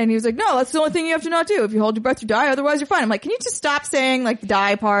that. And he was like, no, that's the only thing you have to not do. If you hold your breath, you die. Otherwise, you're fine. I'm like, can you just stop saying like the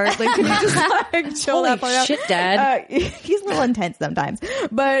die part? Like, can you just like chill Holy that part out? shit, Dad. He's a little intense sometimes.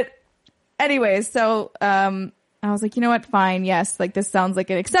 But anyways, so I was like, you know what? Fine. Yes. Like this sounds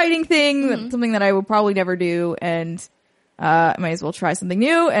like an exciting thing, something that I would probably never do. And I might as well try something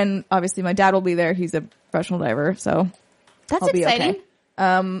new. And obviously my dad will be there. He's a professional diver. So that's I'll be exciting.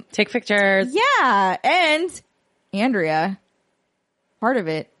 Okay. Take pictures. Yeah. And Andrea, part of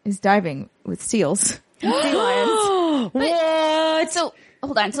it is diving with seals and sea lions. What? So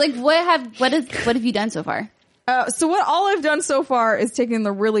hold on. So like, what have you done so far? So all I've done so far is taking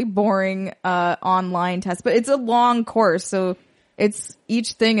the really boring online test, but it's a long course. So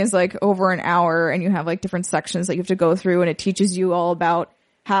each thing is like over an hour, and you have like different sections that you have to go through, and it teaches you all about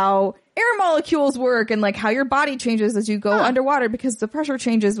how air molecules work and like how your body changes as you go underwater, because the pressure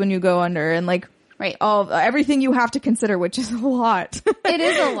changes when you go under, and like everything you have to consider, which is a lot. It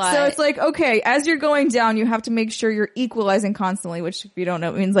is a lot. So it's like, okay, as you're going down, you have to make sure you're equalizing constantly, which if you don't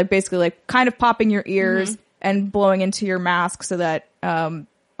know, it means like basically like kind of popping your ears and blowing into your mask so that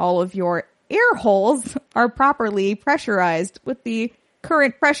all of your air holes are properly pressurized with the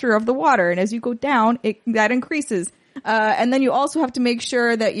current pressure of the water. And as you go down, that increases. And then you also have to make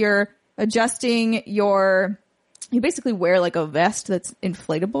sure that you're adjusting you basically wear like a vest that's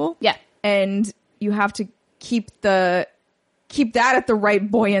inflatable. Yeah. And you have to keep that at the right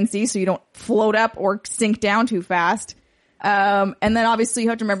buoyancy so you don't float up or sink down too fast. And then obviously you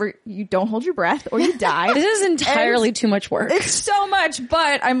have to remember you don't hold your breath or you die. This is entirely too much work. It's so much,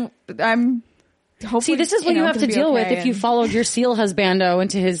 but I'm hopefully. See, this is what you have to deal with if you followed your seal husbando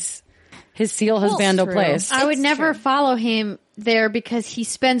into his seal husbando place. I would never follow him there because he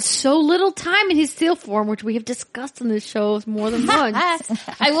spends so little time in his seal form, which we have discussed in this show more than once.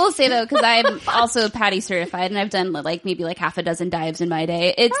 I will say though, because I'm also PADI certified, and I've done like maybe like half a dozen dives in my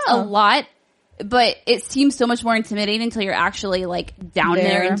day. It's a lot. But it seems so much more intimidating until you're actually like down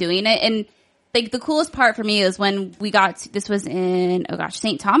there and doing it. And like the coolest part for me is when this was in,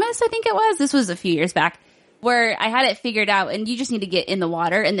 St. Thomas, I think it was. This was a few years back, where I had it figured out, and you just need to get in the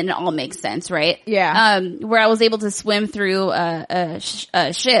water and then it all makes sense, right? Yeah. Where I was able to swim through a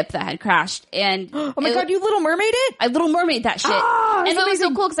ship that had crashed, and oh my god, you Little Mermaid it? I Little Mermaid that shit. Oh, and it was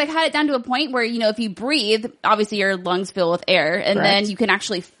so cool because I had it down to a point where, if you breathe, obviously your lungs fill with air, and then you can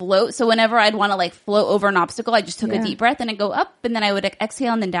actually float. So whenever I'd want to like float over an obstacle, I just took a deep breath and I'd go up, and then I would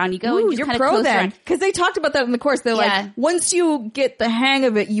exhale, and then down you go. Ooh, and you just you're kind of pro close then. around. Because they talked about that in the course. They're like, once you get the hang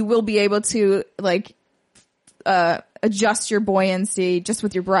of it, you will be able to like adjust your buoyancy just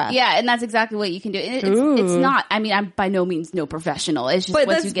with your breath. Yeah, and that's exactly what you can do. It's not, I mean, I'm by no means no professional. It's just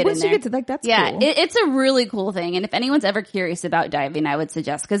once you get in there. That's cool. It's a really cool thing. And if anyone's ever curious about diving, I would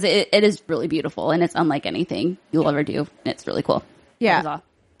suggest, because it is really beautiful, and it's unlike anything you'll ever do. And it's really cool. Yeah.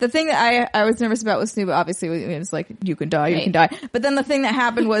 The thing that I was nervous about with Snuba, obviously, it was like, you can die. But then the thing that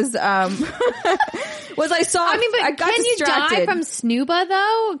happened was, I got can distracted. you die from Snuba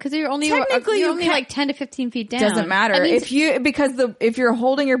though? Because you're only like 10 to 15 feet down. Doesn't matter. I mean, if you're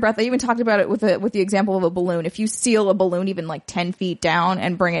holding your breath, I even talked about it with the example of a balloon. If you seal a balloon even like 10 feet down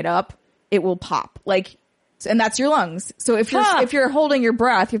and bring it up, it will pop. Like, and that's your lungs. So if you're holding your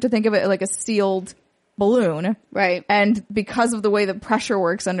breath, you have to think of it like a sealed balloon. Right. And because of the way the pressure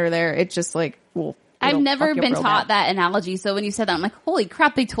works under there, it just like I've never been taught that analogy, so when you said that, I'm like, holy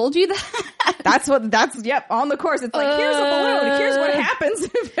crap, they told you that? That's on the course. It's like, here's a balloon. Here's what happens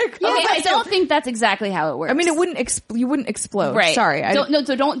if it goes. Okay, I don't think that's exactly how it works. I mean, you wouldn't explode. Right. Sorry.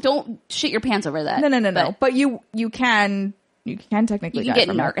 Don't shit your pants over that. No. But you can technically you can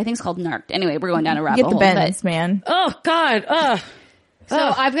get narked. I think it's called narked. Anyway, we're going down a rabbit hole. Get the bends, man. Oh God. So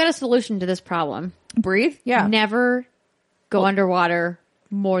I've got a solution to this problem. Breathe? Yeah. Never go underwater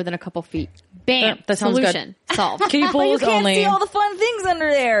more than a couple feet. Bam. That sounds solution. Solved. Kiddie But you pools can't only. see all the fun things under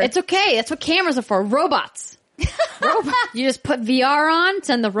there. It's okay. That's what cameras are for. Robots. You just put VR on,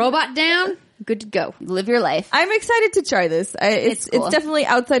 send the robot down, good to go. Live your life. I'm excited to try this. It's cool. definitely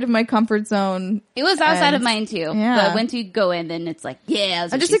outside of my comfort zone. It was outside And- of mine too. Yeah. But once you go in, then it's like, yeah.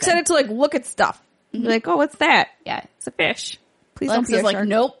 I'm just excited to like look at stuff. Be like, oh, what's that? Yeah. It's a fish. Please Lex don't be is a like, shark.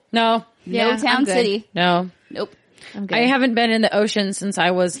 nope. No, Yeah, no I'm town good. city. no. Nope. I'm good. I haven't been in the ocean since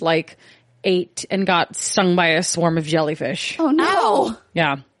I was like 8 and got stung by a swarm of jellyfish. Oh no.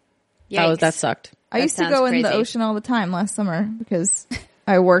 Yeah. Yikes. That sucked. I That used to sounds go in the crazy. ocean all the time last summer because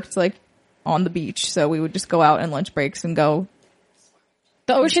I worked like on the beach. So we would just go out in lunch breaks and go.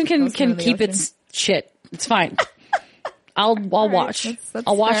 The ocean Go swim can in the keep ocean. its shit. It's fine. I'll watch. that's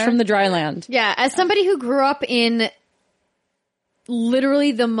I'll watch fair. from the dry land. Yeah, as somebody who grew up in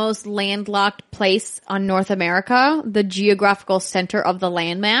literally the most landlocked place on North America, the geographical center of the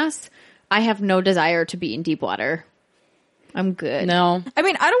landmass, I have no desire to be in deep water. I'm good. No. I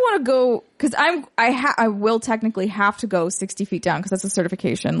mean, I don't want to go because I will technically have to go 60 feet down because that's a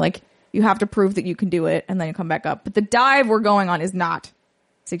certification. Like you have to prove that you can do it and then you come back up. But the dive we're going on is not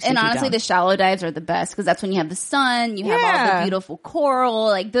 60 And feet honestly, down. the shallow dives are the best because that's when you have the sun, you have all Yeah. the beautiful coral.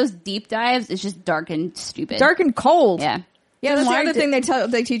 Like those deep dives, it's just dark and stupid. dark and cold. Yeah. Yeah, that's the why other thing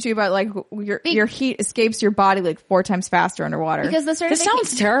they teach you about, like your heat escapes your body like 4 times faster underwater. Because the This certification,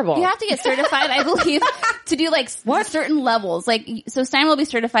 sounds terrible. you have to get certified, I believe, to do like certain levels. Like, so Stein will be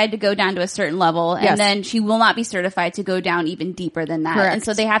certified to go down to a certain level, and Yes. then she will not be certified to go down even deeper than that. Correct. And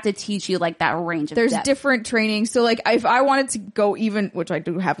so they have to teach you like that range of There's depth. different training. So like if I wanted to go even, which I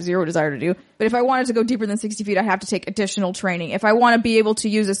do have zero desire to do, but if I wanted to go deeper than 60 feet, I'd have to take additional training. If I want to be able to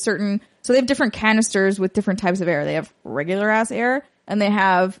use so they have different canisters with different types of air. They have regular ass air and they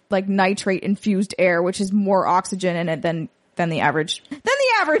have like nitrate infused air, which is more oxygen in it than the average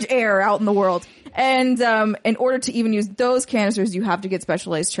air out in the world. And in order to even use those canisters, you have to get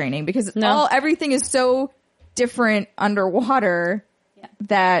specialized training because everything is so different underwater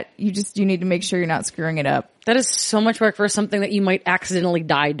that you need to make sure you're not screwing it up. That is so much work for something that you might accidentally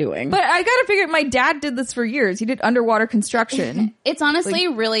die doing. But I gotta figure, my dad did this for years. He did underwater construction. It's honestly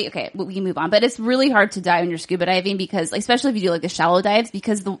really, okay, we can move on, but it's really hard to dive when you're scuba diving because, especially if you do like the shallow dives,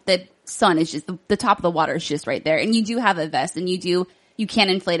 because the sun is just, the top of the water is just right there. And you do have a vest and you can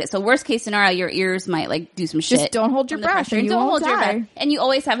inflate it. So worst case scenario, your ears might like do some shit. Just don't hold your from the breath pressure. and you Don't won't hold your die. breath. And you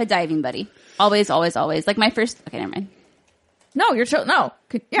always have a diving buddy. Always, always, always. Like my first, okay, never mind. No, you're no.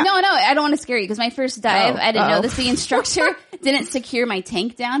 Yeah. No, I don't want to scare you because my first dive, I didn't know Uh-oh. this. The instructor didn't secure my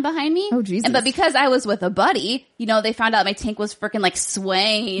tank down behind me. Oh, Jesus. But because I was with a buddy, they found out my tank was freaking like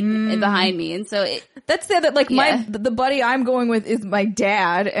swaying behind me. And so That's that like Yeah. the buddy I'm going with is my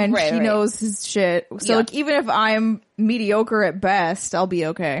dad and Right, he right. knows his shit. So Yeah. like even if I'm mediocre at best, I'll be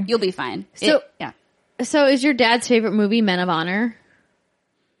okay. you'll be fine. So- Yeah. So is your dad's favorite movie Men of Honor?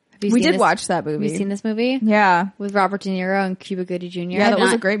 Have you We seen did this- watch that Have movie. you seen this movie? Yeah. With Robert De Niro and Cuba Gooding Jr.? Yeah, that was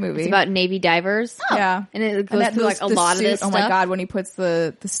Not- a great movie. It's about Navy divers. Yeah. And it And goes that through was like a the lot suit. of this Oh stuff. my god, when he puts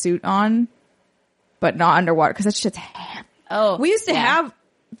the suit on, but not underwater because that shit's heavy. Oh, We used to yeah. have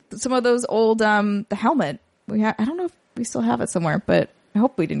some of those old the helmet. I don't know if we still have it somewhere, but I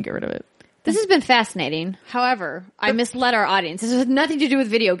hope we didn't get rid of it. This has been fascinating. However, I misled our audience. This has nothing to do with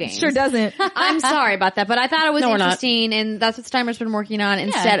video games. Sure doesn't. I'm sorry about that, but I thought it was No, we're not. interesting, and that's what Steimer's been working on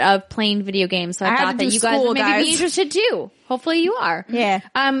instead of playing video games. So I I had thought to that do you guys school, would maybe guys. be interested too. Hopefully you are. Yeah.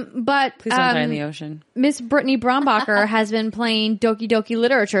 But Please don't die in the ocean. Miss Brittany Brombacher has been playing Doki Doki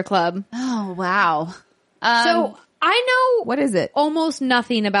Literature Club. Oh, wow. So I know What is it? almost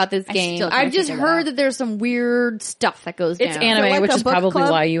nothing about this game. still can't I've just figure it heard out. that there's some weird stuff that goes It's down. anime, like which a is book probably club?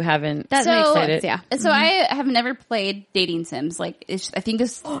 why you haven't. That So- makes Played sense, it. yeah. So I have never played dating sims. Like, I think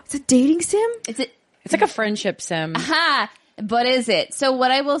this, It's a dating sim? is it, It's like a friendship sim. but is it? So what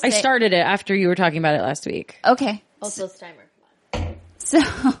I will say. I started it after you were talking about it last week. Okay. Also Steimer. So,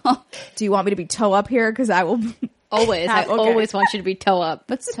 Do you want me to be toe up here? Because I will Always. I Okay. always want you to be toe up.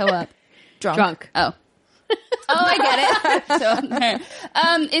 what's toe up? Drunk. Oh. I get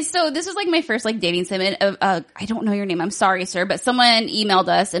it. So this was like my first like dating sim. And, I don't know your name. I'm sorry, sir, but someone emailed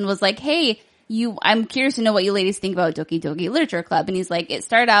us and was like, "Hey, I'm curious to know what you ladies think about Doki Doki Literature Club." And he's like, "It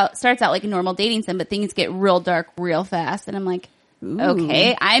starts out like a normal dating sim, but things get real dark real fast." And I'm like,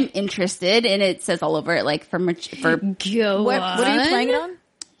 "Okay, I'm interested." And it says all over it like for Go What are you playing it on?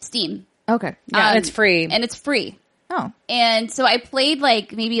 Steam. Okay. Yeah, and it's free. and it's free. Oh. And so I played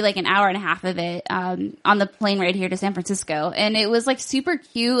like maybe like an hour and a half of it on the plane ride here to San Francisco, and it was like super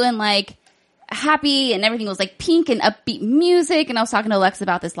cute and like happy and everything was like pink and upbeat music. And I was talking to Alexa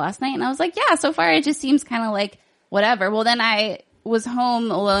about this last night and I was like, yeah, so far it just seems kind of like whatever. Well, then I was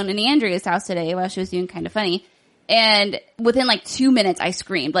home alone in Andrea's house today while she was doing Kind of Funny. And within like 2 minutes, I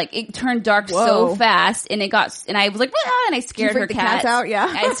screamed. Like it turned dark so fast, and and I was like, ah, and I scared her cats out. Yeah,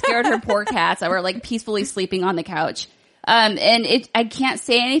 I scared her poor cats that were like peacefully sleeping on the couch. And I can't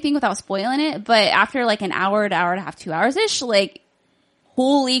say anything without spoiling it. But after like an hour and a half, 2 hours ish, like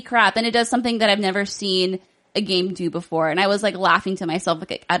holy crap! And it does something that I've never seen a game do before. And I was like laughing to myself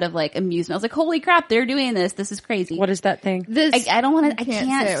like out of like amusement. I was like, holy crap, they're doing this. This is crazy. What is that thing? I don't want to, I can't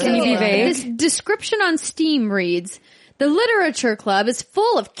say it. Can you be vague? This description on Steam reads, the literature club is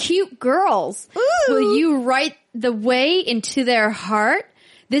full of cute girls. Ooh. Will you write the way into their heart?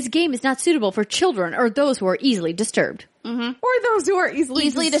 This game is not suitable for children or those who are easily disturbed. Mm-hmm. Or those who are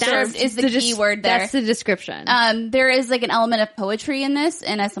easily disturbed is the key word there. That's the description. There is like an element of poetry in this,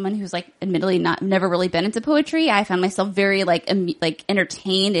 and as someone who's like admittedly never really been into poetry, I found myself very like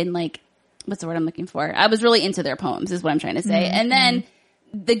entertained and like, what's the word I'm looking for? I was really into their poems is what I'm trying to say. Mm-hmm. And then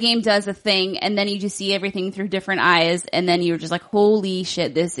the game does a thing, and then you just see everything through different eyes, and then you're just like, holy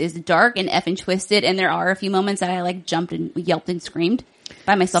shit, this is dark and effing twisted, and there are a few moments that I like jumped and yelped and screamed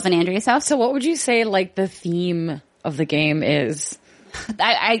by myself in Andrea's house. So what would you say like the theme of the game is?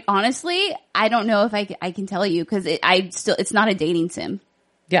 I honestly, I don't know if I can tell you because it's not a dating sim.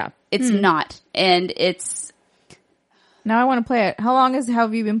 Yeah. It's not. And it's. Now I want to play it. How long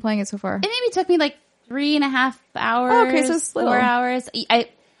have you been playing it so far? It maybe took me like 3.5 hours. Oh, okay, so it's 4 hours.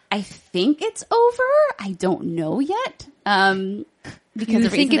 I think it's over. I don't know yet. Because you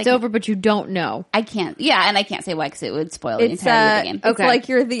think it's over, but you don't know. I can't. Yeah, and I can't say why because it would spoil the entire game. It's like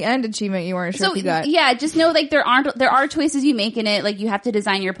you're the end achievement you weren't sure if you got. Yeah, just know like there are choices you make in it. Like you have to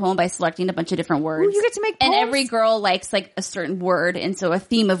design your poem by selecting a bunch of different words. Ooh, you get to make poems? And every girl likes like a certain word, and so a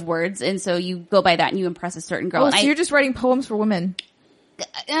theme of words, and so you go by that and you impress a certain girl. Oh, so you're just writing poems for women.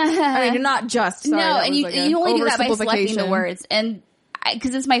 I mean, you're not just. Sorry, no, and you only do that by selecting the words and.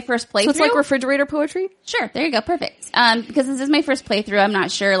 Because it's my first playthrough. So it's like refrigerator poetry? Sure. There you go. Perfect. Because this is my first playthrough, I'm not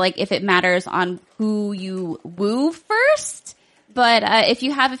sure, like, if it matters on who you woo first. But, if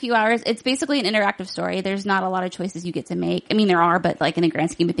you have a few hours, it's basically an interactive story. There's not a lot of choices you get to make. I mean, there are, but, like, in the grand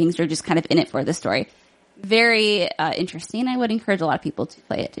scheme of things, you're just kind of in it for the story. Very, interesting. I would encourage a lot of people to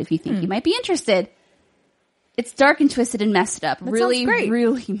play it if you think you might be interested. It's dark and twisted and messed up. That really, sounds great.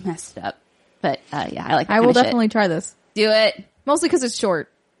 really messed up. But, yeah, I like that I will definitely try this. Do it. Mostly because it's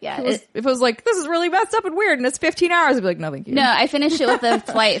short. Yeah. If it was like, this is really messed up and weird and it's 15 hours, I'd be like, no, thank you. No, I finished it with a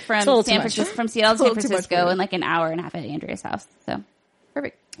flight from from Seattle to San Francisco in like an hour and a half at Andrea's house. So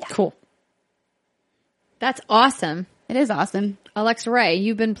perfect. Yeah. Cool. That's awesome. It is awesome. Alexa Ray,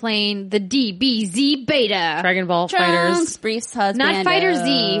 you've been playing the DBZ beta. Dragon Ball Fighters. Brief's husband. Not Fighter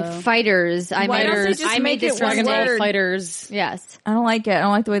Z, Fighters. I made this Dragon Ball word. Fighters. Yes. I don't like it. I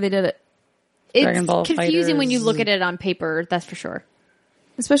don't like the way they did it. It's Dragon Ball confusing Fighters. when you look at it on paper, that's for sure.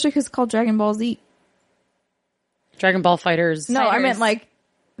 Especially because it's called Dragon Ball Z. Dragon Ball Fighters. No, I meant like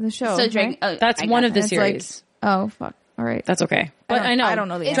the show. So right? That's one of the It's series. like, oh, fuck. All right. That's okay. But I know. I don't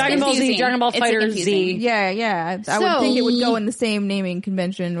know the answer. Dragon Ball Z, confusing. Dragon Ball It's Fighters confusing. Z. Yeah. I would think it would go in the same naming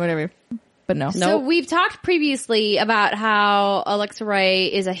convention, whatever. But no. So we've talked previously about how Alexa Ray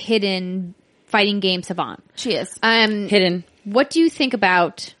is a hidden fighting game savant. She is. Hidden. What do you think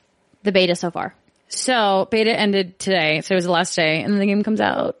about the beta so far? So beta ended today, so it was the last day, and then the game comes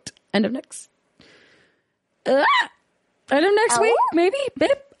out end of next week, maybe.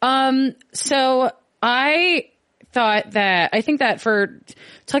 So I think that for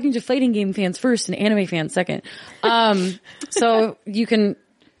talking to fighting game fans first and anime fans second, so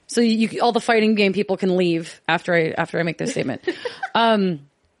all the fighting game people can leave after I make this statement.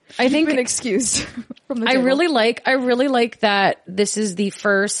 I think been excused from the I table. really like that this is the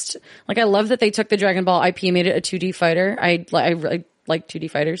first, like, I love that they took the Dragon Ball IP and made it a 2D fighter. I like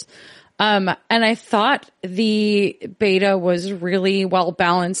 2D fighters. And I thought the beta was really well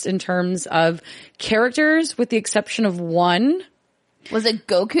balanced in terms of characters with the exception of one. Was it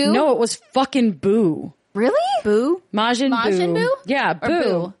Goku? No, it was fucking Boo. Really? Boo? Majin Buu? Yeah,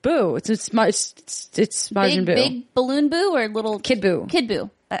 Or Boo. It's Majin Buu. Big balloon Boo or little Kid Boo. Kid Boo.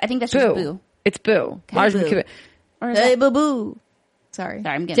 I think that's Boo. just Boo. It's Boo. Majin Buu. Buu. Or is Hey, that, boo boo. Sorry.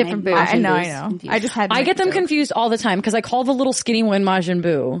 sorry, I'm getting Different my Boo. Majin I know. Boos confused. I just had to I make get a them joke. confused all the time because I call the little skinny one Majin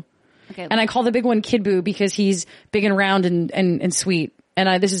Buu. Okay. And I call the big one Kid Boo because he's big and round and sweet And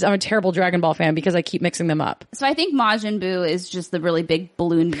I'm a terrible Dragon Ball fan because I keep mixing them up. So I think Majin Buu is just the really big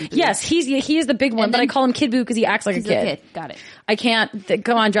balloon Buu. Yes, he is the big one, but I call him Kid Buu because he acts like a kid. Got it. I can't.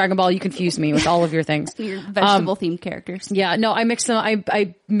 Come on, Dragon Ball, you confuse me with all of your things. Your vegetable themed characters. Yeah, no, I mix them.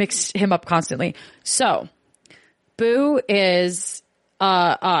 I mix him up constantly. So, Boo is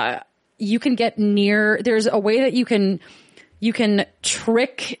you can get near. There's a way that you can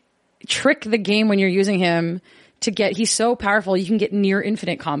trick the game when you're using him to get. He's so powerful. You can get near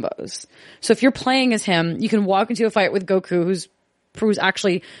infinite combos. So if you're playing as him, you can walk into a fight with Goku, who's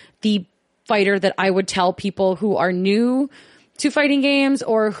actually the fighter that I would tell people who are new to fighting games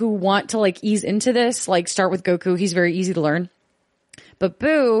or who want to like ease into this. Like start with Goku. He's very easy to learn. But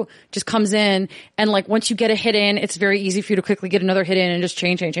Boo just comes in and like once you get a hit in, it's very easy for you to quickly get another hit in and just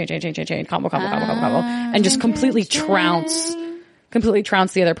chain, combo, and just completely trounce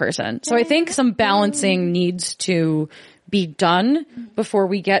the other person. So I think some balancing needs to be done before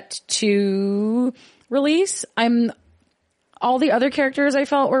we get to release. All the other characters I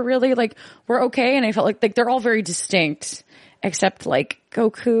felt were really like, were okay. And I felt like they're all very distinct except like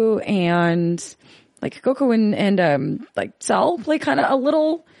Goku and like Cell play kind of a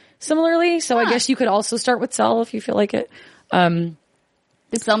little similarly. So I guess you could also start with Cell if you feel like it.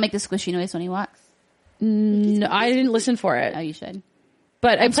 Does Cell make the squishy noise when he walks? No, I didn't listen for it. Oh, you should.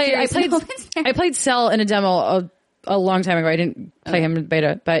 But I played Cell in a demo a long time ago. I didn't play him in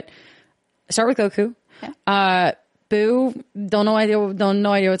beta, but start with Goku. Okay. Boo, don't know idea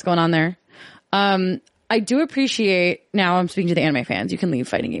what's going on there. I do appreciate, now I'm speaking to the anime fans. You can leave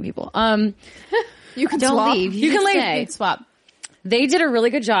fighting game people. You can Don't swap. leave. You can leave. Stay. Swap. They did a really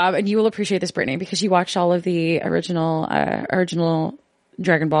good job, and you will appreciate this, Brittany, because you watched all of the original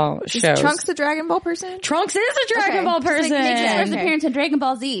Dragon Ball shows. Is Trunks a Dragon Ball person? Trunks is a Dragon Ball person. Makes his first appearance in Dragon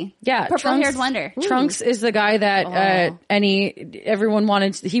Ball Z. Yeah, Purple-haired wonder. Trunks is the guy that everyone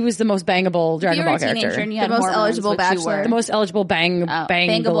wanted. He was the most bangable Dragon Ball character. And you had The most hormones, eligible which you bachelor. were. The most eligible bangler.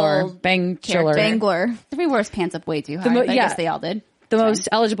 Bangler. If he wore his pants up way too high, but I guess they all did. The most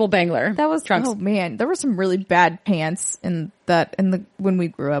eligible bangler. That was Trunks. Oh man, there were some really bad pants in when we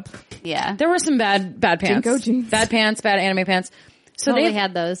grew up. Yeah. There were some bad pants. Jinko jeans. Bad pants, bad anime pants. So Totally they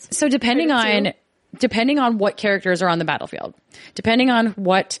had those. So depending on what characters are on the battlefield, depending on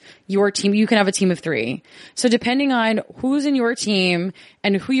what your team, you can have a team of 3. So depending on who's in your team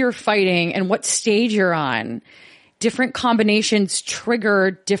and who you're fighting and what stage you're on, different combinations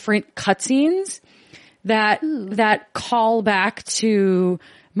trigger different cutscenes that call back to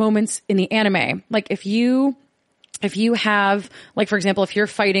moments in the anime. Like if you have, like for example, if you're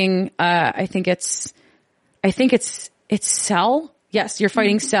fighting, I think it's Cell. Yes, you're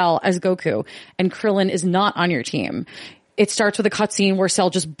fighting Cell as Goku, and Krillin is not on your team. It starts with a cutscene where Cell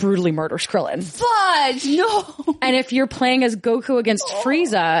just brutally murders Krillin. Fudge! No! And if you're playing as Goku against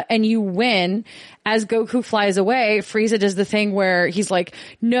Frieza and you win, as Goku flies away, Frieza does the thing where he's like,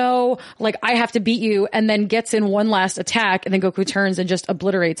 no, like I have to beat you, and then gets in one last attack, and then Goku turns and just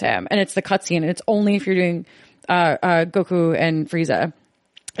obliterates him. And it's the cutscene, and it's only if you're doing Goku and Frieza.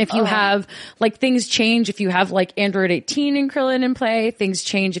 If you have, like, things change if you have, like, Android 18 and Krillin in play. Things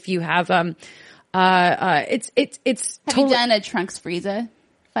change if you have, it's Have you done a Trunks Frieza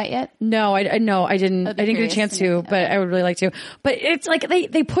fight yet? No, I didn't. I didn't get a chance to, but I would really like to. But it's like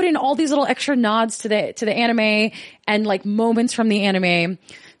they put in all these little extra nods to the anime and like moments from the anime.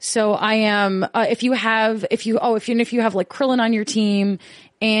 So I am, if you have like Krillin on your team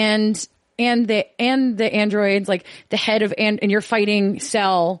and the androids, like the head of and you're fighting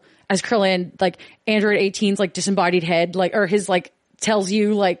Cell as Krillin, like Android 18's like disembodied head, like, or his like tells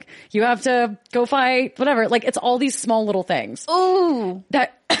you like you have to go fight whatever. Like it's all these small little things. Ooh,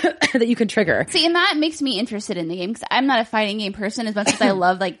 that you can trigger. See, and that makes me interested in the game because I'm not a fighting game person as much as I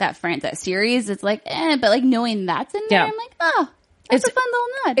love like that series. It's like, but like knowing that's in there, I'm like, oh. It's a fun little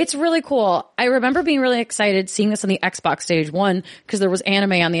nod. It's really cool. I remember being really excited seeing this on the Xbox stage, 1, because there was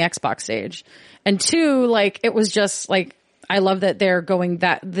anime on the Xbox stage. And 2, like, it was just like, I love that they're going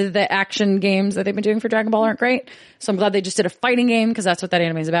that, the action games that they've been doing for Dragon Ball aren't great. So I'm glad they just did a fighting game because that's what that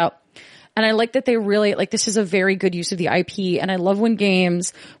anime is about. And I like that they really, like, this is a very good use of the IP. And I love when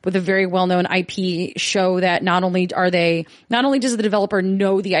games with a very well-known IP show that not only does the developer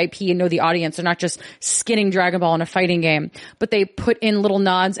know the IP and know the audience, they're not just skinning Dragon Ball in a fighting game, but they put in little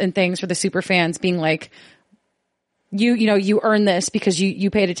nods and things for the super fans being like, you earn this because you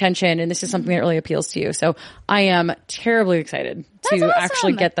paid attention and this is something that really appeals to you. So I am terribly excited to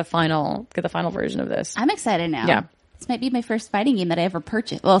actually get the final version of this. I'm excited now. Yeah. This might be my first fighting game that I ever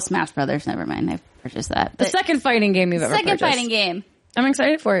purchased. Well, Smash Brothers, never mind. I've purchased that. The second fighting game you've ever purchased. Second fighting game. I'm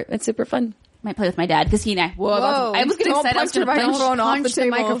excited for it. It's super fun. Might play with my dad because he and I. Whoa! I was getting excited. I was going to punch the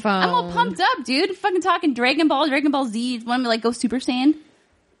microphone. I'm all pumped up, dude. Fucking talking Dragon Ball Z. Want me to like go Super Saiyan?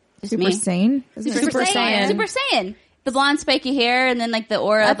 Super Saiyan? Super Saiyan. The blonde spiky hair and then like the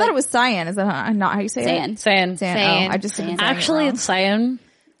aura. I thought it was cyan. Is that not how you say it? Saiyan. Oh, I just actually it's cyan.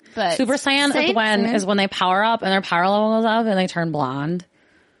 But Super Saiyan is when they power up and their power level goes up and they turn blonde.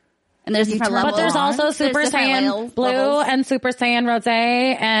 And there's different levels. But there's also Super Saiyan Blue and Super Saiyan Rose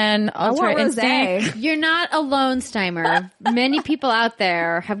and Ultra Instinct. You're not alone, Steimer. Many people out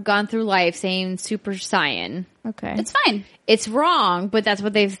there have gone through life saying Super Saiyan. Okay. It's fine. It's wrong, but that's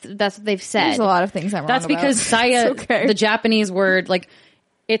what they've said. There's a lot of things I'm wrong That's because Saya, the Japanese word, like,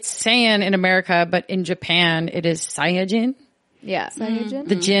 it's Saiyan in America, but in Japan it is Saiyajin. Yeah. Saiyajin?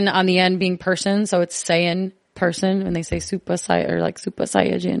 The jin on the end being person, so it's Saiyan person when they say Super Sai or like Super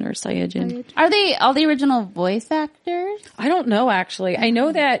Saiyajin or Saiyajin. Are they all the original voice actors? I don't know, actually. I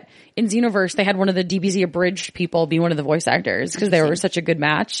know that in Xenoverse they had one of the DBZ abridged people be one of the voice actors because they were such a good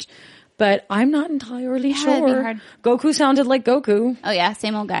match. But I'm not entirely sure. Goku sounded like Goku. Oh yeah,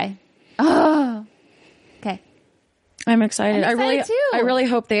 same old guy. Oh, okay. I'm excited. I'm excited too. I really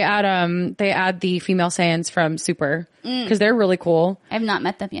hope they add the female Saiyans from Super because they're really cool. I have not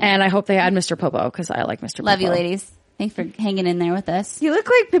met them yet. And I hope they add Mr. Popo because I like Mr. Popo. Love you, ladies. Thanks for hanging in there with us. You look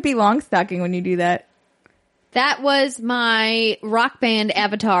like Pippi Longstocking when you do that. That was my rock band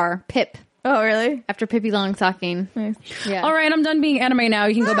avatar, Pip. Oh, really? After Pippi Longstocking. Nice. Yeah. All right, I'm done being anime now.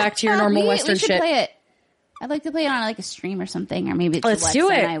 You can go back to your normal Western we should shit. play it. I'd like to play it on like a stream or something, or maybe it's Let's Alexa do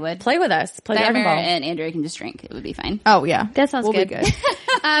it. and I would Play with us. Play Steimer Dragon Ball. and Andrew can just drink. It would be fine. Oh, yeah. That sounds We'll good. Be good.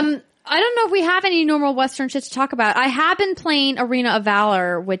 I don't know if we have any normal Western shit to talk about. I have been playing Arena of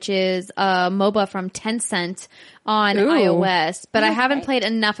Valor, which is a MOBA from Tencent on iOS, but I haven't played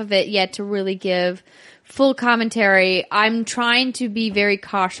enough of it yet to really give full commentary. I'm trying to be very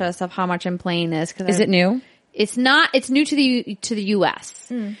cautious of how much I'm playing this. Is it new? It's not. It's new to the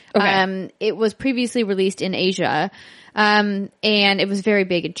US. Okay. It was previously released in Asia, and it was very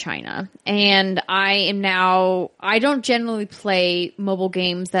big in China. And I don't generally play mobile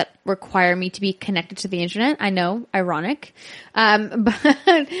games that require me to be connected to the internet. I know, ironic, but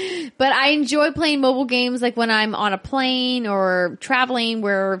I enjoy playing mobile games like when I'm on a plane or traveling,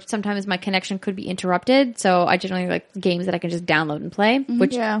 where sometimes my connection could be interrupted. So I generally like games that I can just download and play.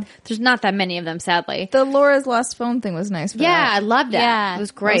 Which there's not that many of them, sadly. The Laura's Lost Phone thing was nice. I loved it. Yeah. It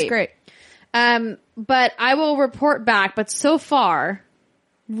was great. It was great. But I will report back. But so far,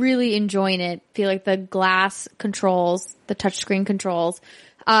 really enjoying it. Feel like the glass controls, the touchscreen controls,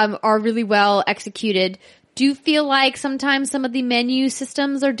 are really well executed. Do feel like sometimes some of the menu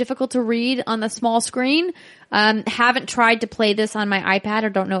systems are difficult to read on the small screen. Haven't tried to play this on my iPad or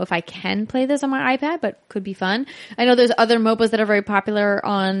don't know if I can play this on my iPad, but could be fun. I know there's other MOBAs that are very popular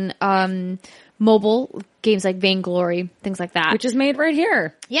on, mobile games like Vainglory, things like that. Which is made right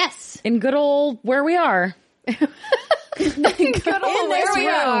here. Yes. In good old where we are. Where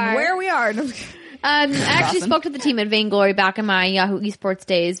we are. I actually spoke to the team at Vainglory back in my Yahoo Esports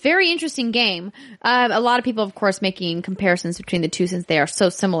days. Very interesting game. A lot of people, of course, making comparisons between the two since they are so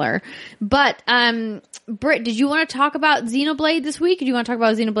similar. But, Britt, did you want to talk about Xenoblade this week, or do you want to talk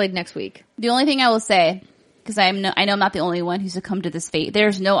about Xenoblade next week? The only thing I will say, because I know I'm not the only one who's succumbed to this fate,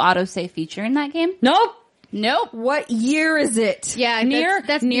 there's no autosave feature in that game. Nope. What year is it? Yeah,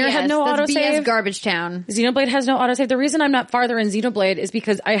 that's Nier BS. had no that's autosave. BS Garbage Town. Xenoblade has no autosave. The reason I'm not farther in Xenoblade is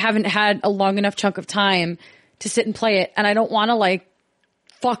because I haven't had a long enough chunk of time to sit and play it, and I don't want to like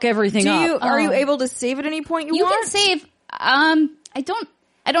fuck everything up. Are you able to save at any point You want? can save. I don't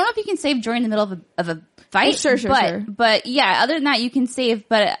know if you can save during the middle of a fight. Sure. But yeah, other than that, you can save.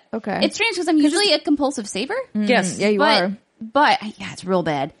 But Okay. it's strange because I'm usually a compulsive saver. Yes. Yeah, you are. But yeah, it's real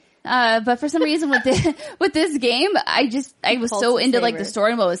bad. But for some reason with this game, I was so into like the story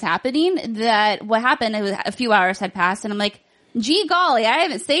and what was happening that what happened, it was a few hours had passed and I'm like, gee golly, I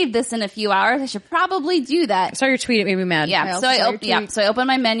haven't saved this in a few hours. I should probably do that. I saw your tweet. It made me mad. Yeah. So I opened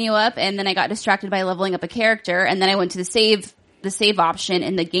my menu up and then I got distracted by leveling up a character and then I went to the save option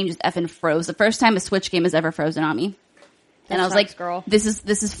and the game just effing froze. The first time a Switch game has ever frozen on me. And I was like, girl. this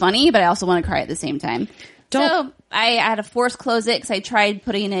is funny, but I also want to cry at the same time. So I had to force close it because I tried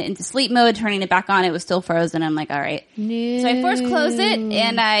putting it into sleep mode, turning it back on. It was still frozen. I'm like, all right. No. So I force closed it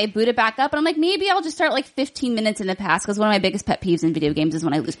and I boot it back up. And I'm like, maybe I'll just start like 15 minutes in the past because one of my biggest pet peeves in video games is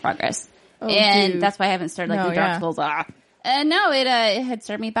when I lose progress. And that's why I haven't started like the Dark Souls. And no, it had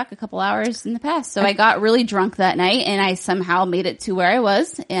started me back a couple hours in the past. So I got really drunk that night and I somehow made it to where I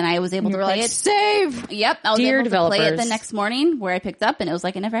was and I was able to play it. Save! Yep. I was Dear able to play it developers. the next morning where I picked up and it was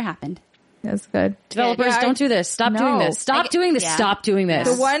like it never happened. That's good. Developers, don't do this. Stop doing this. Stop doing this. Stop doing this.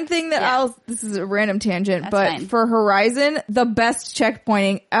 The one thing that this is a random tangent, That's but fine. for Horizon, the best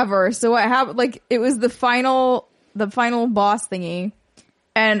checkpointing ever. So what happened, like, it was the final boss thingy,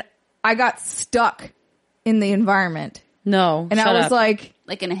 and I got stuck in the environment. No. And I was like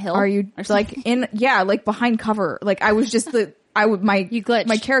in a hill? Are you like like behind cover? Like I was just you glitched.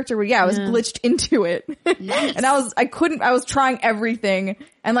 My character I was glitched into it. Nice. And I was trying everything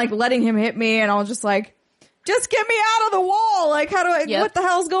and like letting him hit me, and I was just like, just get me out of the wall. Like, how do I, what the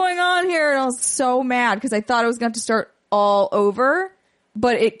hell's going on here? And I was so mad because I thought I was going to have to start all over,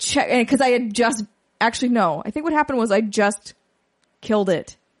 but it because I had just, actually no, I think what happened was I just killed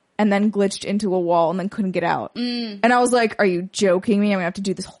it and then glitched into a wall and then couldn't get out. And I was like, are you joking me? I'm going to have to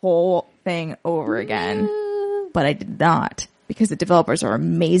do this whole thing over again. But I did not, because the developers are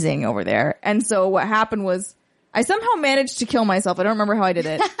amazing over there. And so what happened was I somehow managed to kill myself. I don't remember how I did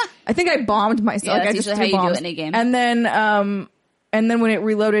it. I think I bombed myself. Yeah, like, that's I just usually threw how you bombs. do it in a game. And then when it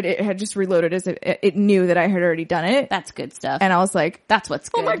reloaded, it had just reloaded as it knew that I had already done it. That's good stuff. And I was like, that's what's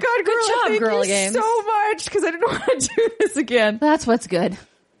good. oh my God, Good job, thank Girl you Games. so much, because I didn't want to do this again. That's what's good.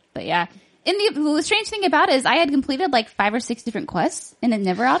 But yeah. The strange thing about it is I had completed like 5 or 6 different quests, and it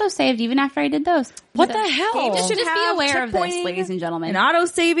never auto-saved even after I did those. What the hell? Just be have aware of this, checkpointing ladies and gentlemen. And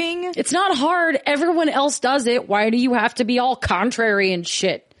auto-saving. It's not hard. Everyone else does it. Why do you have to be all contrary and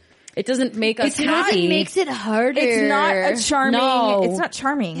shit? It doesn't make us happy. It makes it harder. It's not a charming. No. It's not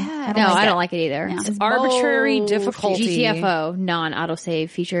charming. Yeah, I don't like it either. No. It's arbitrary difficulty. GTFO,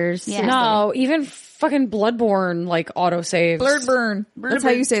 non-autosave features. Yeah. No, even fucking Bloodborne, like, autosaves. Blurburn. That's how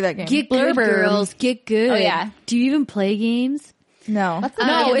you say that game. Get good, girls. Get good. Oh, yeah. Do you even play games? No.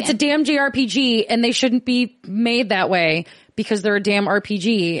 No, it's a damn JRPG, and they shouldn't be made that way because they're a damn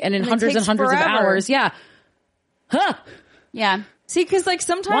RPG, and in hundreds and hundreds forever. of hours. Yeah. Huh. Yeah. See, because like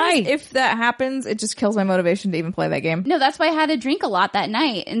sometimes Why? if that happens, it just kills my motivation to even play that game. No, that's why I had to drink a lot that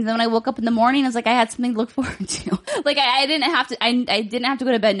night. And then when I woke up in the morning, I was like, I had something to look forward to. Like I didn't have to, I didn't have to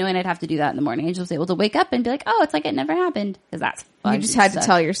go to bed knowing I'd have to do that in the morning. I just was able to wake up and be like, oh, it's like it never happened. Cause that's fun. You just had to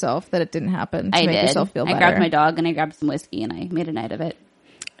tell yourself that it didn't happen to I make did. yourself feel better. I grabbed my dog and I grabbed some whiskey and I made a night of it.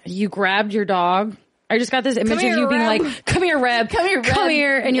 You grabbed your dog. I just got this image of here, you being Reb. like, come here, Reb. Come here, Reb. Come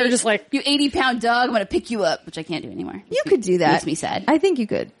here. And you're just like, you 80-pound dog, I'm going to pick you up, which I can't do anymore. You could do that. Makes me sad. I think you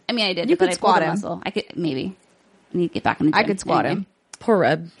could. I mean, I did, You but could I pulled squat a him. muscle. I could, maybe. I need to get back in the gym. I could squat him. poor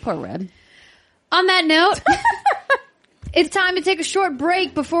Reb. Poor Reb. On that note, it's time to take a short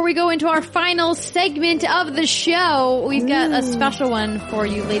break before we go into our final segment of the show. We've got a special one for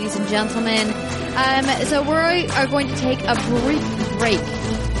you, ladies and gentlemen. So we are going to take a brief break.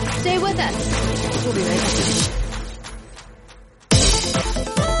 Stay with us. We'll be right back.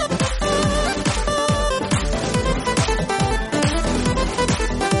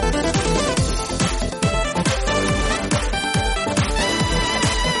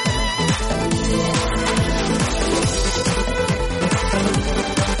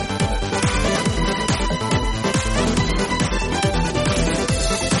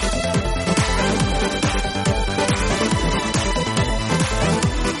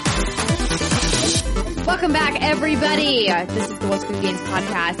 Welcome back, everybody. This is the What's Good Games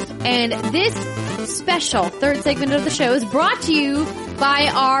podcast, and this special third segment of the show is brought to you by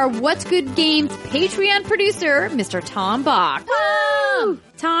our What's Good Games Patreon producer, Mr. Tom Bach. Woo!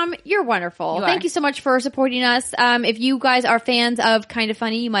 Tom, you're wonderful. Thank you so much for supporting us. If you guys are fans of Kind of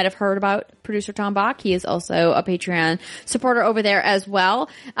Funny, you might have heard about producer Tom Bach. He is also a Patreon supporter over there as well.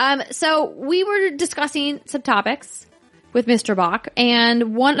 So we were discussing some topics with Mr. Bach,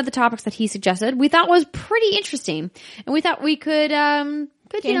 and one of the topics that he suggested we thought was pretty interesting, and we thought we could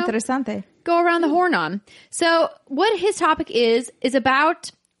Interesante. go around the horn on. So what his topic is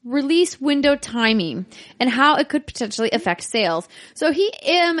about release window timing and how it could potentially affect sales. So he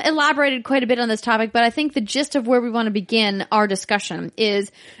elaborated quite a bit on this topic, but I think the gist of where we want to begin our discussion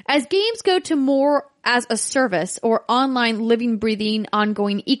is as games go to more as a service or online living, breathing,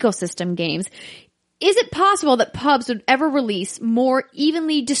 ongoing ecosystem games, is it possible that pubs would ever release more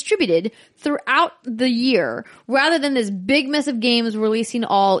evenly distributed throughout the year rather than this big mess of games releasing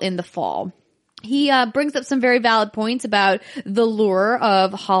all in the fall? He brings up some very valid points about the lure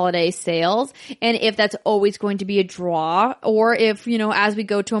of holiday sales and if that's always going to be a draw, or if, as we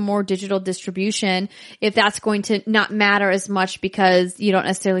go to a more digital distribution, if that's going to not matter as much because you don't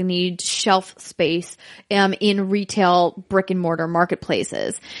necessarily need shelf space in retail brick and mortar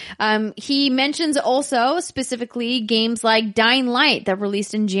marketplaces. He mentions also specifically games like Dying Light that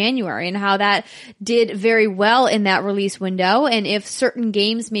released in January and how that did very well in that release window, and if certain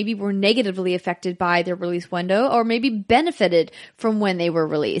games maybe were negatively affected affected by their release window or maybe benefited from when they were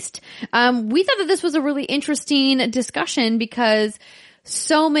released. We thought that this was a really interesting discussion because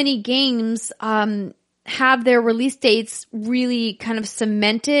so many games have their release dates really kind of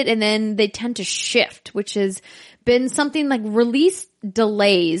cemented and then they tend to shift, which has been something like release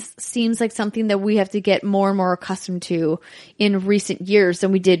delays seems like something that we have to get more and more accustomed to in recent years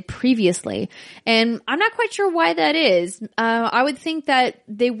than we did previously. And I'm not quite sure why that is. I would think that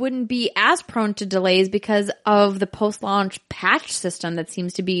they wouldn't be as prone to delays because of the post-launch patch system that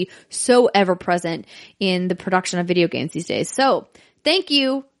seems to be so ever present in the production of video games these days. So thank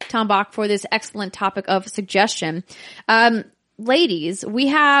you, Tom Bach, for this excellent topic of suggestion. Ladies, we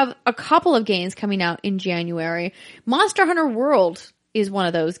have a couple of games coming out in January. Monster Hunter World is one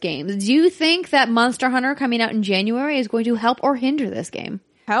of those games. Do you think that Monster Hunter coming out in January is going to help or hinder this game?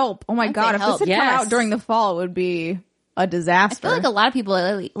 Help. Oh my God. If this had come out during the fall, it would be a disaster. I feel like a lot of people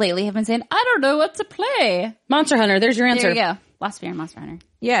lately have been saying, I don't know what to play. Monster Hunter. There's your answer. There you go. Last year, Monster Hunter.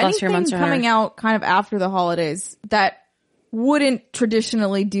 Yeah, Last year, anything coming out kind of after the holidays that wouldn't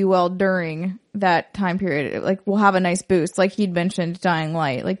traditionally do well during that time period. Like, we'll have a nice boost. Like he'd mentioned Dying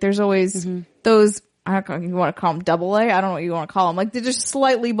Light. Like, there's always those, I don't know, you want to call them double A? I don't know what you want to call them. Like, they're just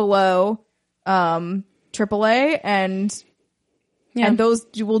slightly below triple A, and those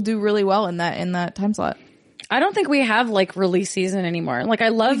will do really well in that time slot. I don't think we have like release season anymore. Like,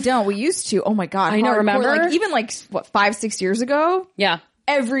 We used to. Oh my God. I know, remember? Like, even like, what, 5-6 years ago? Yeah.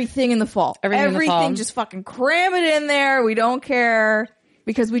 Everything in the fall. Everything just fucking cram it in there. We don't care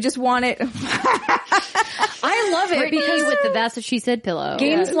because we just want it. I love it because with the That's What She Said pillow.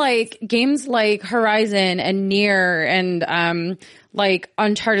 Games like Horizon and Nier and like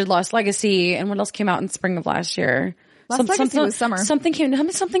Uncharted Lost Legacy and what else came out in spring of last year? Legacy was summer. Something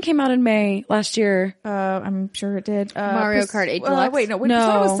came out in May last year. I'm sure it did. Mario Kart 8 Deluxe. Wait, no. We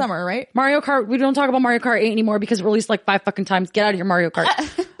thought it was summer, right? Mario Kart. We don't talk about Mario Kart 8 anymore because it released like 5 fucking times. Get out of here, Mario Kart.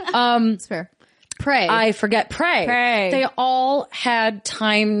 That's fair. Prey. I forget Prey. They all had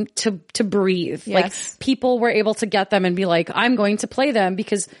time to breathe. Yes. Like, people were able to get them and be like, I'm going to play them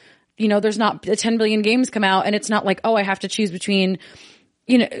because, you know, there's not 10 billion games come out and it's not like, oh, I have to choose between,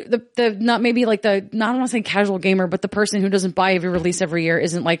 you know, the not maybe like the, not, I don't want to say casual gamer, but the person who doesn't buy every release every year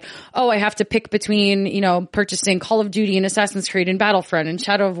isn't like, oh, I have to pick between, you know, purchasing Call of Duty and Assassin's Creed and Battlefront and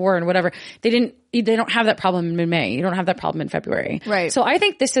Shadow of War and whatever. They don't have that problem in May. You don't have that problem in February. Right. So I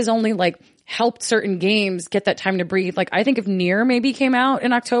think this has only like helped certain games get that time to breathe. Like, I think if Nier maybe came out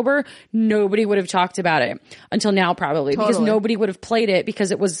in October, nobody would have talked about it until now probably because nobody would have played it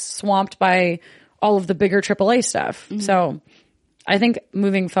because it was swamped by all of the bigger AAA stuff. Mm-hmm. So I think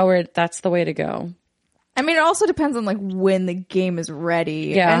moving forward, that's the way to go. I mean, it also depends on like when the game is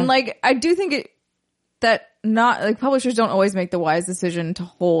ready. Yeah. And like, I do think publishers don't always make the wise decision to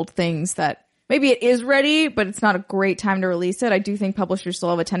hold things that maybe it is ready, but it's not a great time to release it. I do think publishers still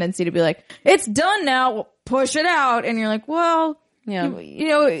have a tendency to be like, it's done now, we'll push it out. And you're like, well, yeah, you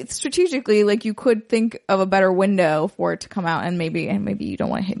know, strategically, like you could think of a better window for it to come out and maybe you don't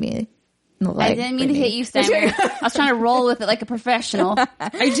want to hit me. I didn't mean to hit you, Steimer. I was trying to roll with it like a professional.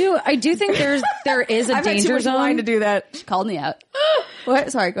 I do think there is a danger zone to do that. She called me out.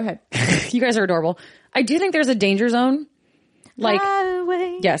 What? Sorry, go ahead. You guys are adorable. I do think there's a danger zone. Like,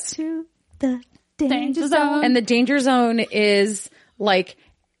 yes. To the danger zone. And the danger zone is like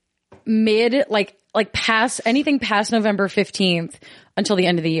past anything past November 15th until the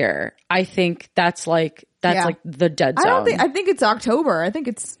end of the year. I think that's like the dead zone. I think it's October. I think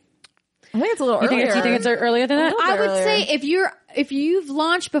it's a little earlier. You think it's earlier than that? I would say if you've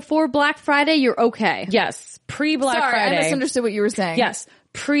launched before Black Friday, you're okay. Yes. Pre-Black Friday. I misunderstood what you were saying. Yes.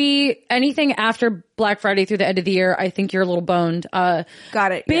 Anything after Black Friday through the end of the year, I think you're a little boned. Got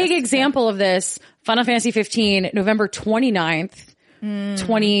it. Big example of this, Final Fantasy 15, November 29th,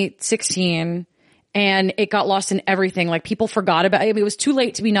 2016. And it got lost in everything. Like, people forgot about it. I mean, it was too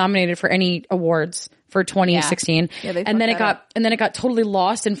late to be nominated for any awards for 2016. Yeah, and then it got totally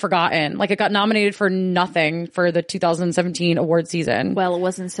lost and forgotten. Like, it got nominated for nothing for the 2017 award season. Well, it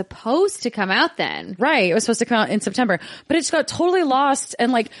wasn't supposed to come out then. Right. It was supposed to come out in September, but it just got totally lost.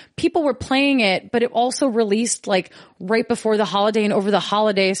 And like, people were playing it, but it also released like right before the holiday and over the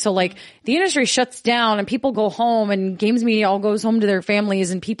holiday. So like, the industry shuts down and people go home and games media all goes home to their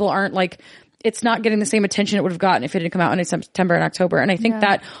families and people aren't like, it's not getting the same attention it would have gotten if it had come out in September and October. And I think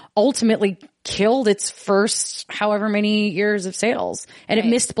that ultimately killed its first however many years of sales. And it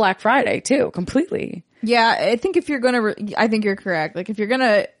missed Black Friday too, completely. Yeah, I think if you're going to, I think you're correct. Like, if you're going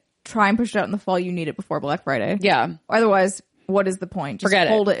to try and push it out in the fall, you need it before Black Friday. Yeah. Otherwise, what is the point? Just Forget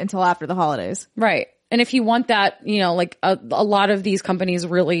hold it until after the holidays. Right. And if you want that, you know, like a lot of these companies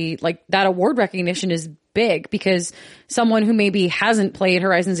really like that award recognition is big because someone who maybe hasn't played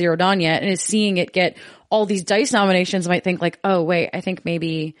Horizon Zero Dawn yet and is seeing it get all these DICE nominations might think like, oh wait, I think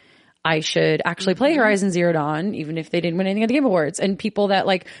maybe I should actually play Horizon Zero Dawn, even if they didn't win anything at the Game Awards. And people that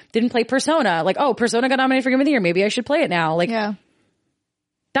like didn't play Persona, like, oh, Persona got nominated for Game of the Year. Maybe I should play it now. Like, Yeah.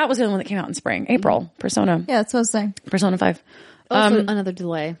 that was the only one that came out in spring, April. Persona. Yeah, that's what I was saying. Persona 5. Also, another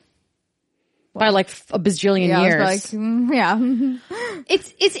delay. By like a bazillion Yeah, years. I was like, yeah.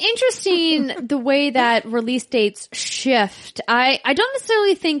 It's interesting the way that release dates shift. I don't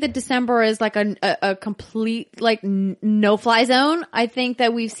necessarily think that December is like a complete like no fly zone. I think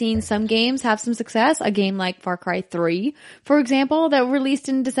that we've seen some games have some success. A game like Far Cry 3, for example, that released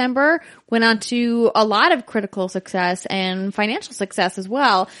in December went on to a lot of critical success and financial success as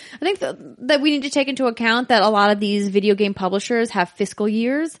well. I think that we need to take into account that a lot of these video game publishers have fiscal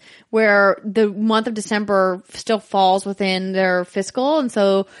years where the month of December still falls within their fiscal, and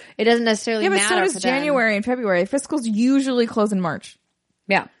so it doesn't necessarily matter. Yeah, but so does January and February. Fiscals usually close in March.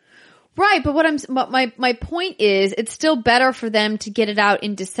 Yeah. Right, but my point is, it's still better for them to get it out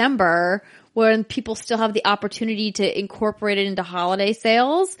in December when people still have the opportunity to incorporate it into holiday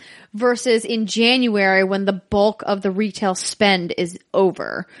sales versus in January when the bulk of the retail spend is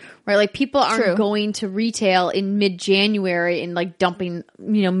over. Right, like people aren't going to retail in mid-January and like dumping,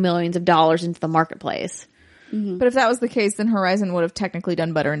 you know, millions of dollars into the marketplace. Mm-hmm. But if that was the case, then Horizon would have technically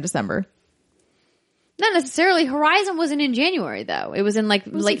done better in December. Not necessarily. Horizon wasn't in January though. It was in like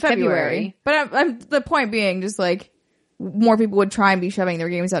late February. But I'm the point being just like more people would try and be shoving their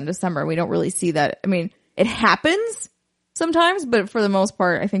games out in December. We don't really see that. I mean, it happens sometimes, but for the most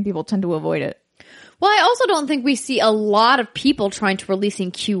part, I think people tend to avoid it. Well, I also don't think we see a lot of people trying to release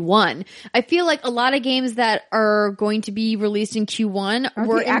in Q1. I feel like a lot of games that are going to be released in Q1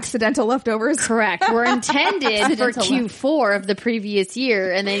 were accidental leftovers. Correct. Were intended for Q4 of the previous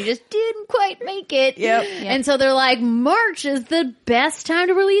year, and they just didn't quite make it. Yep. And so they're like, March is the best time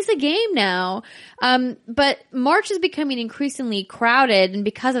to release a game now. But March is becoming increasingly crowded, and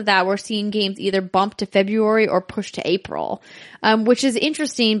because of that, we're seeing games either bump to February or push to April, which is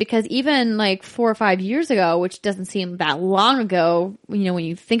interesting because even like 4 or 5 years ago, which doesn't seem that long ago, you know, when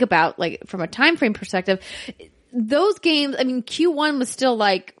you think about like from a time frame perspective, those games, I mean, Q1 was still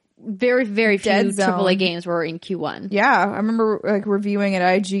like very, very few AAA games were in Q1. Yeah, I remember like reviewing at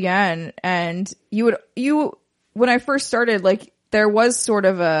IGN, and when I first started, like there was sort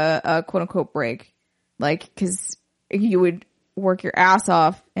of a quote unquote break, like because you would work your ass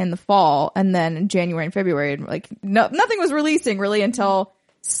off in the fall, and then in January and February, like nothing was releasing really until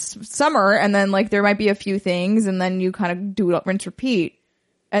summer, and then like there might be a few things, and then you kind of do it rinse repeat,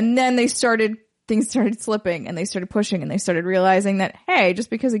 and then things started slipping, and they started pushing, and they started realizing that hey,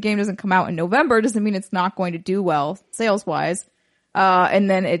 just because a game doesn't come out in November doesn't mean it's not going to do well sales wise. And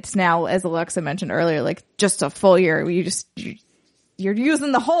then it's now, as Alexa mentioned earlier, like just a full year. You're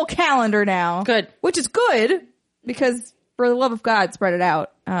using the whole calendar now. Good. Which is good because for the love of God, spread it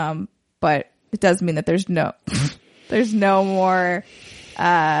out. But it does mean that there's no more,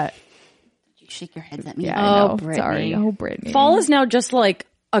 You shake your heads at me. yeah, I know. Brittany. Sorry. Oh, Brittany. Fall is now just like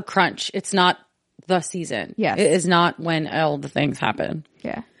a crunch. It's not the season. Yes. It is not when all the things happen.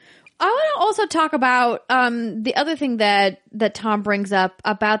 Yeah. I want to also talk about the other thing that Tom brings up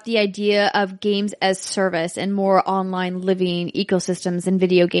about the idea of games as service and more online living ecosystems in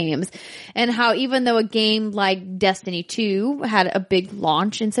video games, and how even though a game like Destiny 2 had a big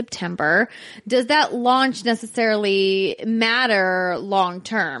launch in September, does that launch necessarily matter long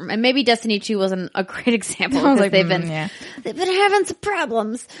term? And maybe Destiny 2 wasn't a great example because like, they've been having some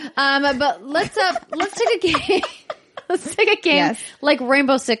problems. But let's take a game. Let's take a game like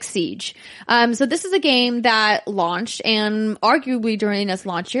Rainbow Six Siege. So this is a game that launched and arguably during its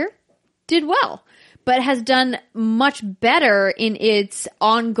launch year did well, but has done much better in its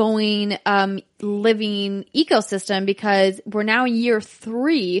ongoing living ecosystem because we're now in year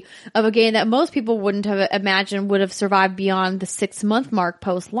 3 of a game that most people wouldn't have imagined would have survived beyond the 6-month mark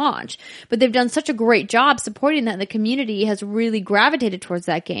post-launch. But they've done such a great job supporting that, and the community has really gravitated towards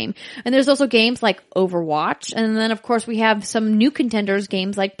that game. And there's also games like Overwatch, and then of course we have some new contenders,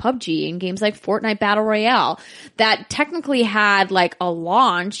 games like PUBG and games like Fortnite Battle Royale that technically had like a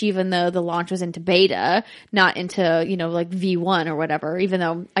launch, even though the launch was into beta, not into, you know, like V1 or whatever, even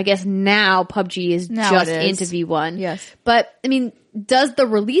though I guess now PUBG is just into V1. Yes. But, I mean, does the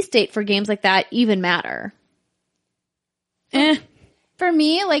release date for games like that even matter? For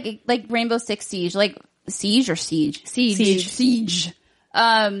me, like Rainbow Six Siege, like Siege or Siege? Siege. Siege.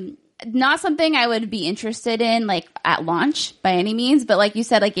 not something I would be interested in like at launch by any means, but like you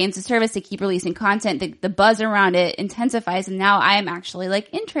said, like games of service, they keep releasing content, the buzz around it intensifies, and now I'm actually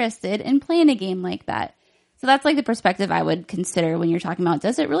like interested in playing a game like that. So that's like the perspective I would consider when you're talking about,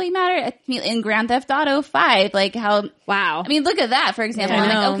 does it really matter? In Grand Theft Auto 5, like how, wow. I mean, look at that, for example. Yeah,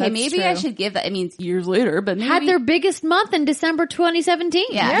 I'm like, okay, maybe true. I should give that, I mean, it's years later, but maybe. Had their biggest month in December 2017.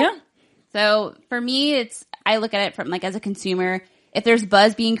 Yeah. So for me, I look at it from like as a consumer, if there's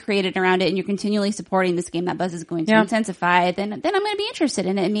buzz being created around it and you're continually supporting this game, that buzz is going to intensify, then I'm going to be interested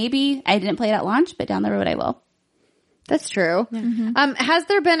in it. And maybe I didn't play it at launch, but down the road I will. That's true. Has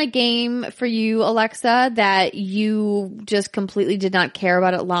there been a game for you, Alexa, that you just completely did not care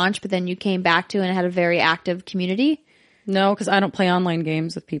about at launch, but then you came back to and had a very active community? No, because I don't play online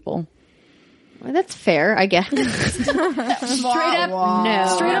games with people. Well, that's fair, I guess. Straight up,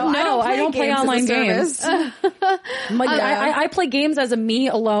 no. Straight up, no. I don't play online games. Like, I play games as a me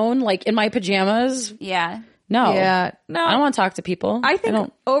alone, like in my pajamas. Yeah. No. Yeah. No. I don't want to talk to people. I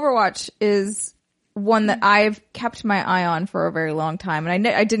think Overwatch is one that I've kept my eye on for a very long time, and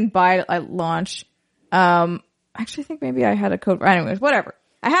I didn't buy it at launch. Actually, I think maybe I had a code. Anyways, whatever.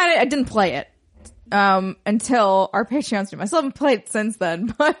 I had it. I didn't play it until our Patreon stream. I still haven't played it since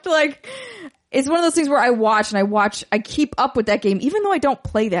then, but like, it's one of those things where I keep up with that game, even though I don't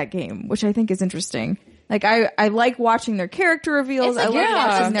play that game, which I think is interesting. Like, I like watching their character reveals. It's like, I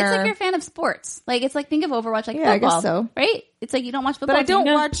like watching their. It's like you're a fan of sports. Like, it's like, think of Overwatch like Yeah, football. I guess so. Right? It's like you don't watch football. But I don't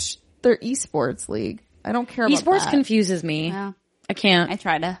watch their esports league. I don't care about esports that. confuses me. Well, I can't. I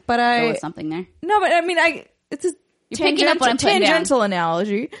try to But go with something there. No, but I mean, it's a You're picking up what I'm putting down. tangential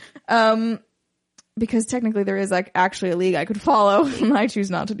analogy. Because technically there is like actually a league I could follow, and I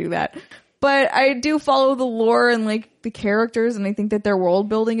choose not to do that. But I do follow the lore and like the characters, and I think that their world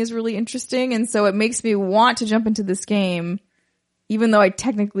building is really interesting, and so it makes me want to jump into this game, even though I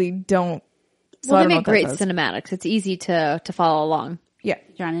technically don't. So Well, I they don't know make what great that does. cinematics. It's easy to follow along. Yeah,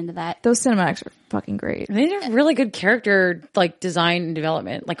 Drawn into that. those cinematics are fucking great. They have really good character like design and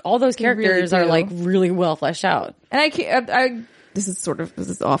development. Like all those characters really are do. like really well fleshed out. And this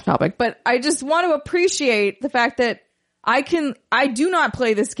is off topic, but I just want to appreciate the fact that I do not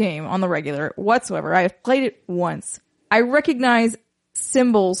play this game on the regular whatsoever. I have played it once. I recognize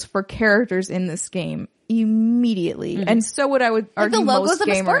symbols for characters in this game immediately. And so would I would argue the logos most of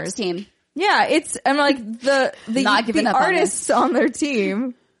a gamers. sports team. Yeah, I'm like Not giving the up on artists on their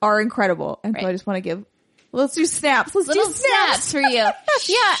team are incredible. And so I just want to give, let's do snaps. Let's Little do snaps. snaps for you.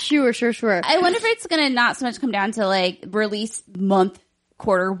 Yeah. Sure. I wonder if it's going to not so much come down to like release month,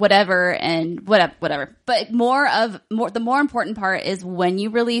 quarter, whatever, and whatever. But the more important part is when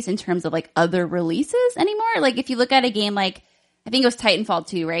you release in terms of like other releases anymore. Like if you look at a game like, I think it was Titanfall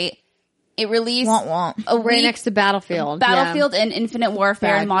 2, right? It released right next to Battlefield. And Infinite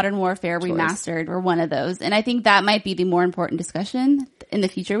Warfare and Modern Warfare Remastered were one of those. And I think that might be the more important discussion in the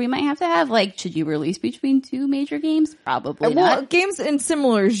future we might have to have. Like, should you release between two major games? Probably not. Games in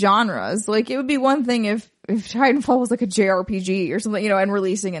similar genres. Like, it would be one thing if Titanfall was like a JRPG or something, and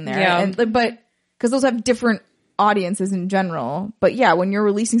releasing in there. Yeah. But, because those have different audiences in general. But yeah, when you're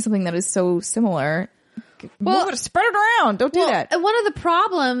releasing something that is so similar, spread it around. Don't do that. One of the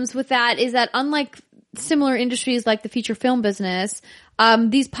problems with that is that unlike similar industries like the feature film business,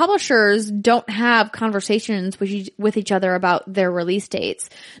 these publishers don't have conversations with each other about their release dates.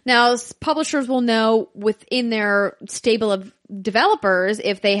 Now, publishers will know within their stable of developers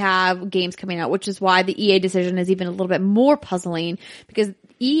if they have games coming out, which is why the EA decision is even a little bit more puzzling, because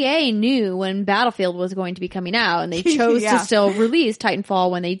EA knew when Battlefield was going to be coming out, and they chose to still release Titanfall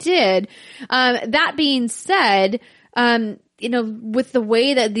when they did. That being said, with the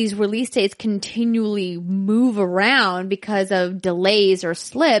way that these release dates continually move around because of delays or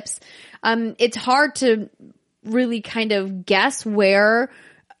slips, it's hard to really kind of guess where,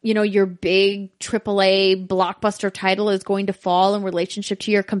 your big AAA blockbuster title is going to fall in relationship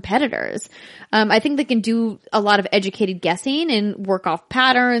to your competitors. I think they can do a lot of educated guessing and work off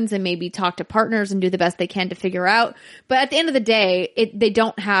patterns and maybe talk to partners and do the best they can to figure out. But at the end of the day, they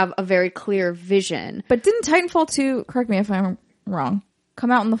don't have a very clear vision. But didn't Titanfall 2, correct me if I'm wrong, come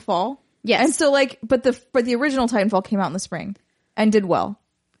out in the fall? Yes. And so but the original Titanfall came out in the spring and did well.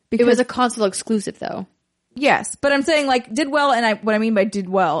 It was a console exclusive though. Yes, but I'm saying did well, and what I mean by did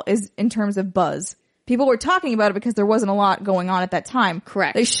well is in terms of buzz. People were talking about it because there wasn't a lot going on at that time.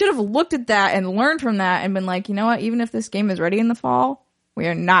 Correct. They should have looked at that and learned from that and been like, you know what, even if this game is ready in the fall, We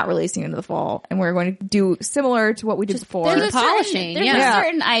are not releasing it in the fall, and we're going to do similar to what we did before. There's a polishing. There's a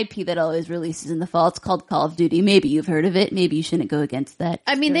certain IP that always releases in the fall. It's called Call of Duty. Maybe you've heard of it. Maybe you shouldn't go against that.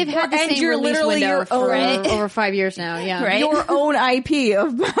 I mean, they've had the same release window for over 5 years now. Yeah, right? Your own IP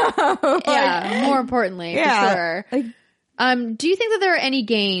of yeah. More importantly, for sure. Do you think that there are any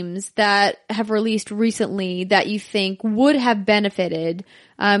games that have released recently that you think would have benefited,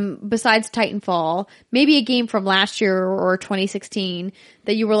 besides Titanfall, maybe a game from last year or 2016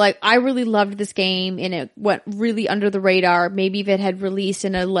 that you were like, I really loved this game and it went really under the radar. Maybe if it had released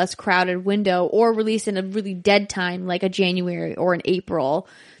in a less crowded window or released in a really dead time, like a January or an April,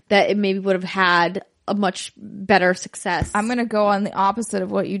 that it maybe would have had a much better success. I'm going to go on the opposite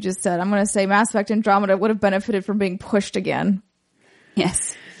of what you just said. I'm going to say Mass Effect Andromeda would have benefited from being pushed again.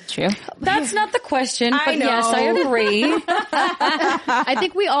 Yes, true. That's not the question, but yes, I agree. I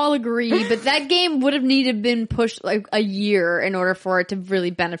think we all agree, but that game would have needed to been pushed like a year in order for it to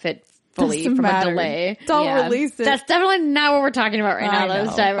really benefit fully from a delay. Don't release it. That's definitely not what we're talking about right now. Know,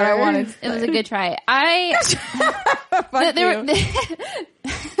 but I wanted it was a good try.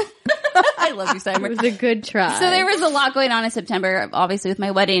 I love you, Simon. It was a good try. So there was a lot going on in September, obviously with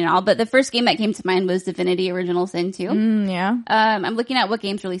my wedding and all, but the first game that came to mind was Divinity Original Sin 2. Yeah. I'm looking at what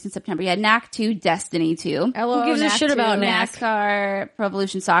games released in September. You had Knack 2, Destiny 2. Hello, who gives a shit about Knack? NASCAR, Pro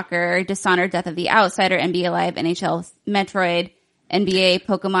Evolution Soccer, Dishonored, Death of the Outsider, NBA Live, NHL, Metroid, NBA,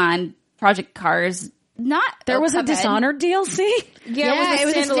 Pokemon, Project Cars. There was a Dishonored DLC? Yeah, it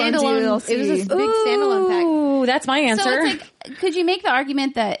was a standalone DLC. It was a big standalone pack. Ooh, that's my answer. So it's like, could you make the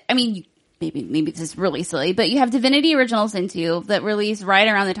argument that, I mean, maybe this is really silly, but you have Divinity Original Sin 2 that released right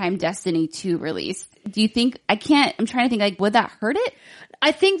around the time Destiny 2 released. Do you think, I'm trying to think, like, would that hurt it?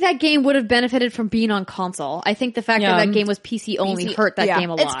 I think that game would have benefited from being on console. I think the fact that game was PC only hurt that game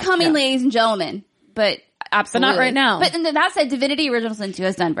a lot. It's coming, ladies and gentlemen, but absolutely. But not right now. But that said, Divinity Original Sin 2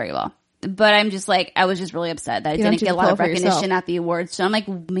 has done very well. But I'm just like, I was just really upset that it didn't get a lot of recognition at the awards. So I'm like,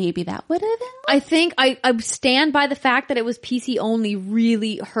 maybe that would have been. I think I stand by the fact that it was PC only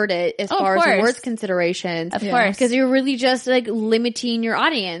really hurt it as far as awards considerations. Of course. Because you're really just like limiting your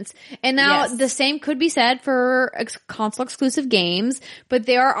audience. And now the same could be said for console exclusive games, but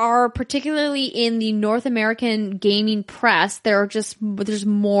there are, particularly in the North American gaming press, there's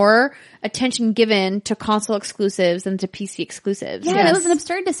more attention given to console exclusives than to PC exclusives. Yeah, it was an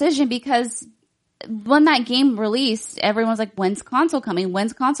absurd decision because when that game released, everyone was like, when's console coming?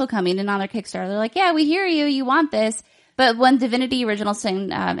 When's console coming? And on their Kickstarter, they're like, yeah, we hear you. You want this. But when Divinity Original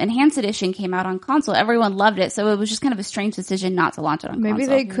Sin Enhanced Edition came out on console, everyone loved it. So it was just kind of a strange decision not to launch it on console. Maybe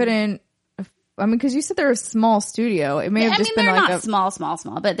they couldn't. I mean, because you said they're a small studio. It may have just been they're like not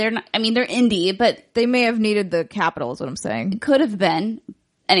small, but they're not. I mean, they're indie, but they may have needed the capital. Is what I'm saying. It could have been.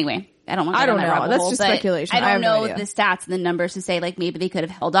 Anyway. I don't know. That's just speculation. I don't know the stats and the numbers to say, like, maybe they could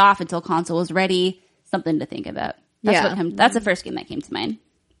have held off until console was ready. Something to think about. That's the first game that came to mind.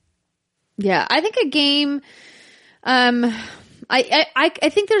 Yeah, I think a game. I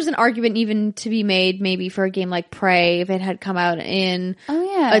think there's an argument even to be made maybe for a game like Prey if it had come out in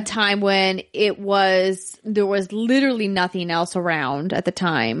a time when there was literally nothing else around at the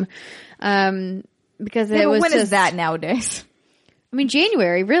time. Because it was when just, is that nowadays? I mean,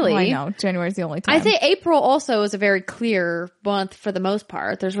 January, really. Oh, I know. January's the only time. I say April also is a very clear month for the most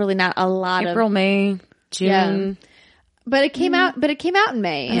part. There's really not a lot April, May, June. Yeah. But it came out in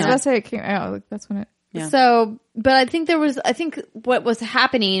May. I was about to say it came out. That's when it. Yeah. So, but I think what was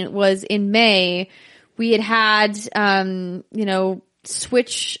happening was in May, we had,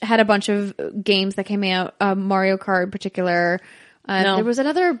 Switch had a bunch of games that came out, Mario Kart in particular. There was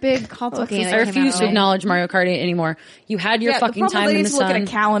another big console game that I refuse to acknowledge Mario Kart anymore. You had your fucking time in the sun. Look at a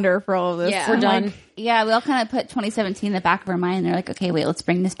calendar for all of this. Yeah. We're done. We all kind of put 2017 in the back of our mind. They're like, okay, wait, let's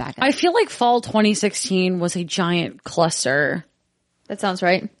bring this back up. I feel like fall 2016 was a giant cluster. That sounds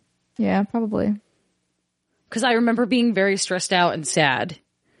right. Yeah, probably. Because I remember being very stressed out and sad.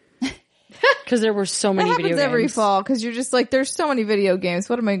 Because there were so many video games. That happens every fall because you're just like, there's so many video games.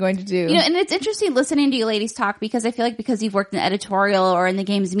 What am I going to do? And it's interesting listening to you ladies talk because I feel like because you've worked in editorial or in the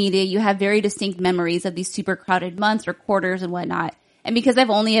games media, you have very distinct memories of these super crowded months or quarters and whatnot. And because I've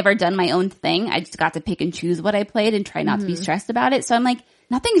only ever done my own thing, I just got to pick and choose what I played and try not to be stressed about it. So I'm like,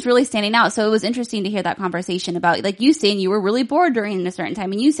 nothing's really standing out. So it was interesting to hear that conversation about like you saying you were really bored during a certain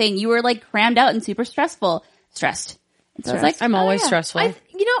time and you saying you were like crammed out and super stressed. So it's like, I'm always stressful.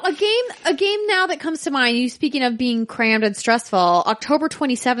 A game now that comes to mind, you speaking of being crammed and stressful, October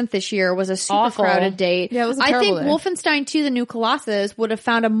 27th this year was a super crowded date. Yeah, it was a terrible day. Wolfenstein 2, The New Colossus would have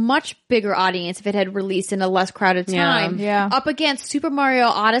found a much bigger audience if it had released in a less crowded time. Yeah. Up against Super Mario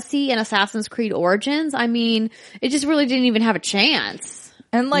Odyssey and Assassin's Creed Origins. I mean, it just really didn't even have a chance.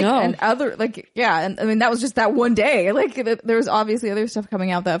 And and other, and I mean, that was just that one day. Like, there was obviously other stuff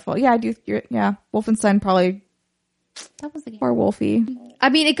coming out that fall. Yeah, Wolfenstein probably, that was the game. Or Wolfie. I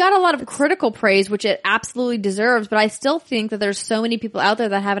mean, it got a lot of critical praise, which it absolutely deserves, but I still think that there's so many people out there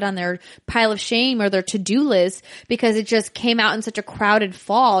that have it on their pile of shame or their to-do list because it just came out in such a crowded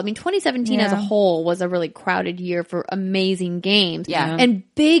fall. I mean, 2017 as a whole was a really crowded year for amazing games. Yeah. And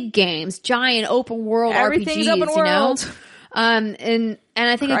big games, giant open world Everything's RPGs, open world. you know? And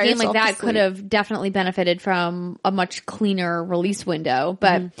I think a game like that could have definitely benefited from a much cleaner release window,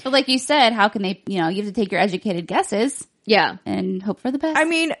 but like you said, how can they, you have to take your educated guesses. Yeah. And hope for the best. I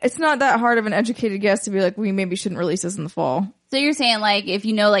mean, it's not that hard of an educated guess to be like, we maybe shouldn't release this in the fall. So you're saying, like, if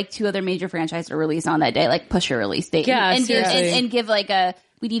you know, like, 2 other major franchises are released on that day, like, push your release date. Yeah, and give, like,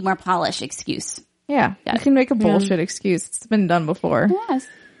 we need more polish excuse. Yeah. You can make a bullshit excuse. It's been done before. Yes.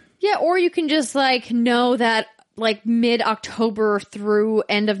 Yeah, or you can just, like, know that, like, mid-October through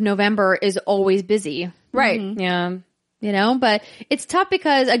end of November is always busy. Right. Mm-hmm. Yeah. You know, but it's tough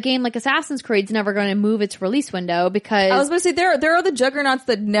because a game like Assassin's Creed's never going to move its release window because I was going to say there are the juggernauts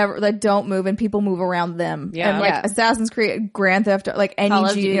that don't move and people move around them. Yeah. And like Assassin's Creed, Grand Theft, like any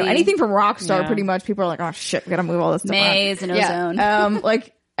anything from Rockstar, pretty much people are like, oh shit, we got to move all this stuff Maze and Ozone.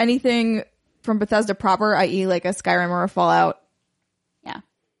 Like anything from Bethesda proper, i.e. like a Skyrim or a Fallout.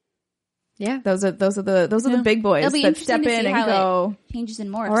 Yeah. Those are the big boys that step in and go changes and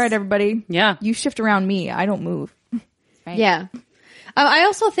morphs. All right, everybody. Yeah. You shift around me. I don't move. Right. Yeah. I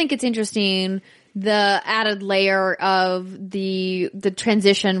also think it's interesting the added layer of the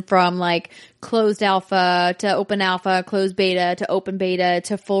transition from like closed alpha to open alpha, closed beta to open beta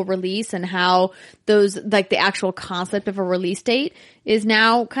to full release and how those like the actual concept of a release date is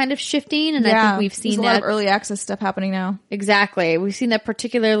now kind of shifting. And I think we've seen a lot of early access stuff happening now. Exactly. We've seen that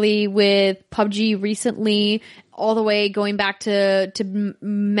particularly with PUBG recently, all the way going back to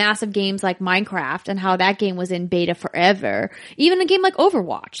massive games like Minecraft and how that game was in beta forever. Even a game like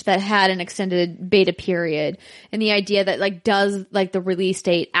Overwatch that had an extended beta period, and the idea that like does like the release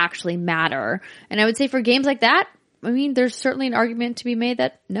date actually matter? And I would say for games like that, I mean, there's certainly an argument to be made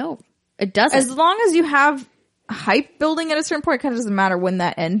that no, it doesn't. As long as you have hype building at a certain point, it kind of doesn't matter when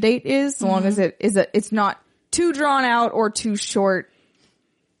that end date is, as long as it's not too drawn out or too short,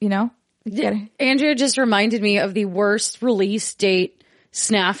 you know? Yeah. Andrea just reminded me of the worst release date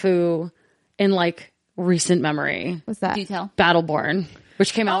snafu in like recent memory. What's that? Do tell. Battleborn,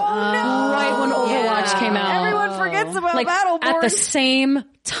 which came out right when Overwatch came out. Everyone forgets about like, Battleborn at the same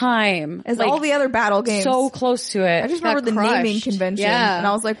time as like, all the other battle games. So close to it. I just remember the naming convention, and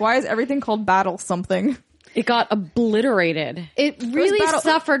I was like, "Why is everything called Battle something?" It got obliterated. It really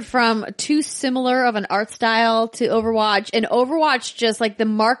suffered from too similar of an art style to Overwatch. And Overwatch, just like the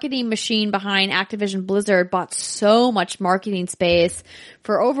marketing machine behind Activision Blizzard, bought so much marketing space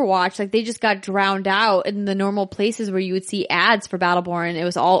for Overwatch. Like they just got drowned out in the normal places where you would see ads for Battleborn. It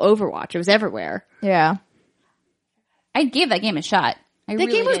was all Overwatch. It was everywhere. Yeah. I gave that game a shot. That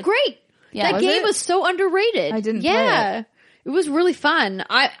game was great. Yeah, that game was so underrated. I didn't play it. It was really fun.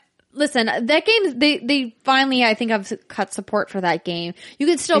 Listen, that game, they finally, I think, have cut support for that game. You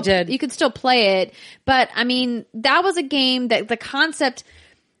could still play it, but I mean, that was a game that the concept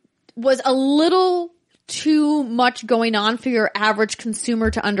was a little too much going on for your average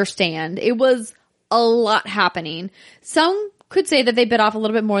consumer to understand. It was a lot happening. Some could say that they bit off a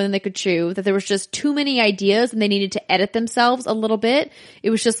little bit more than they could chew, that there was just too many ideas and they needed to edit themselves a little bit. It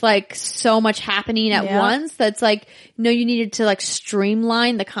was just like so much happening at once that's like, no, you needed to like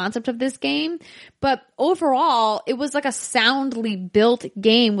streamline the concept of this game. But overall, it was like a soundly built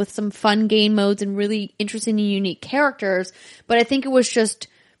game with some fun game modes and really interesting and unique characters. But I think it was just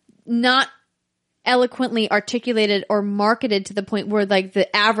not eloquently articulated or marketed to the point where like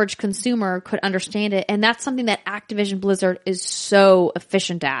the average consumer could understand it. And that's something that Activision Blizzard is so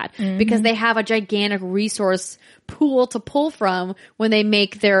efficient at because they have a gigantic resource pool to pull from when they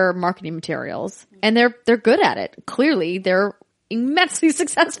make their marketing materials. And they're good at it. Clearly, they're immensely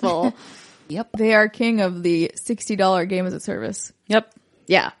successful. Yep. They are king of the $60 game as a service. Yep.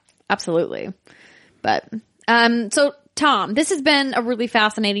 Yeah, absolutely. But so Tom, this has been a really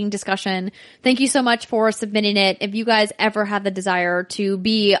fascinating discussion. Thank you so much for submitting it. If you guys ever have the desire to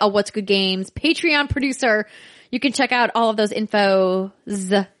be a What's Good Games Patreon producer, you can check out all of those infos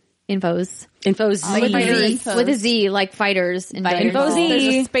with a Z, like fighters. Info Z. There's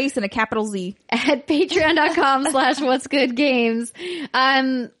a space and a capital Z. At patreon.com/What's Good Games.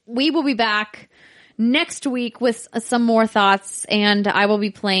 We will be back next week with some more thoughts, and I will be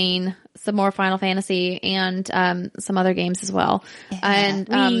playing some more Final Fantasy and some other games as well. Yeah.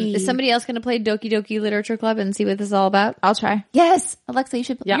 And is somebody else going to play Doki Doki Literature Club and see what this is all about? I'll try. Yes, Alexa, you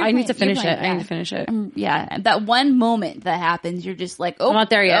should. Yeah, I need to finish it. I need to finish it. Yeah, that one moment that happens, you're just like, oh, I'm not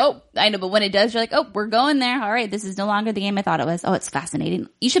there yet. Oh, I know, but when it does, you're like, oh, we're going there. All right, this is no longer the game I thought it was. Oh, it's fascinating.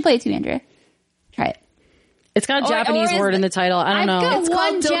 You should play it too, Andrea. Try it. It's got a Japanese word in the title. I don't know. I've got one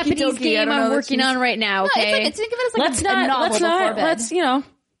called Doki Japanese Doki. game I'm working on right now. Okay, Think of it as like a novel before bed.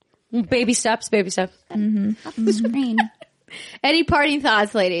 Let's, baby steps. Off the screen. Any parting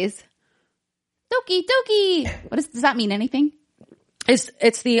thoughts, ladies? Doki Doki. Does that mean anything?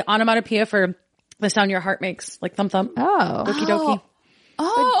 It's the onomatopoeia for the sound your heart makes, like thump thump. Oh, Doki Doki.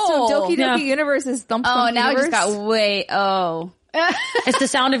 Oh, So Doki Doki Universe is Thump Thump now Universe? it just got way. Oh, It's the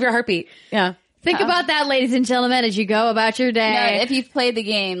sound of your heartbeat. Yeah. think about that, ladies and gentlemen, as you go about your day. no, if you've played the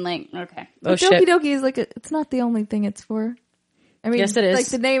game, like okay. Oh Doki shit. Doki is like it's not the only thing it's for. I mean, Yes, it is. Like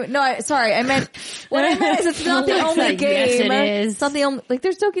the name. No, I meant what I meant is it's not the only Alexa, game. yes, it is. It's not the only. Like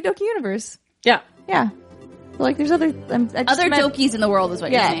there's Doki Doki Universe. Yeah. Yeah. So, like there's other Other Dokis in the world is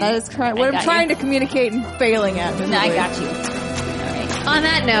what you're Yeah, saying. that is what I'm trying to communicate and failing at. No, I got you. All right. On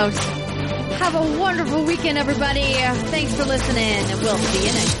that note, have a wonderful weekend, everybody. Thanks for listening, and we'll see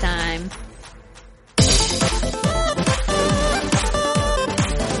you next time.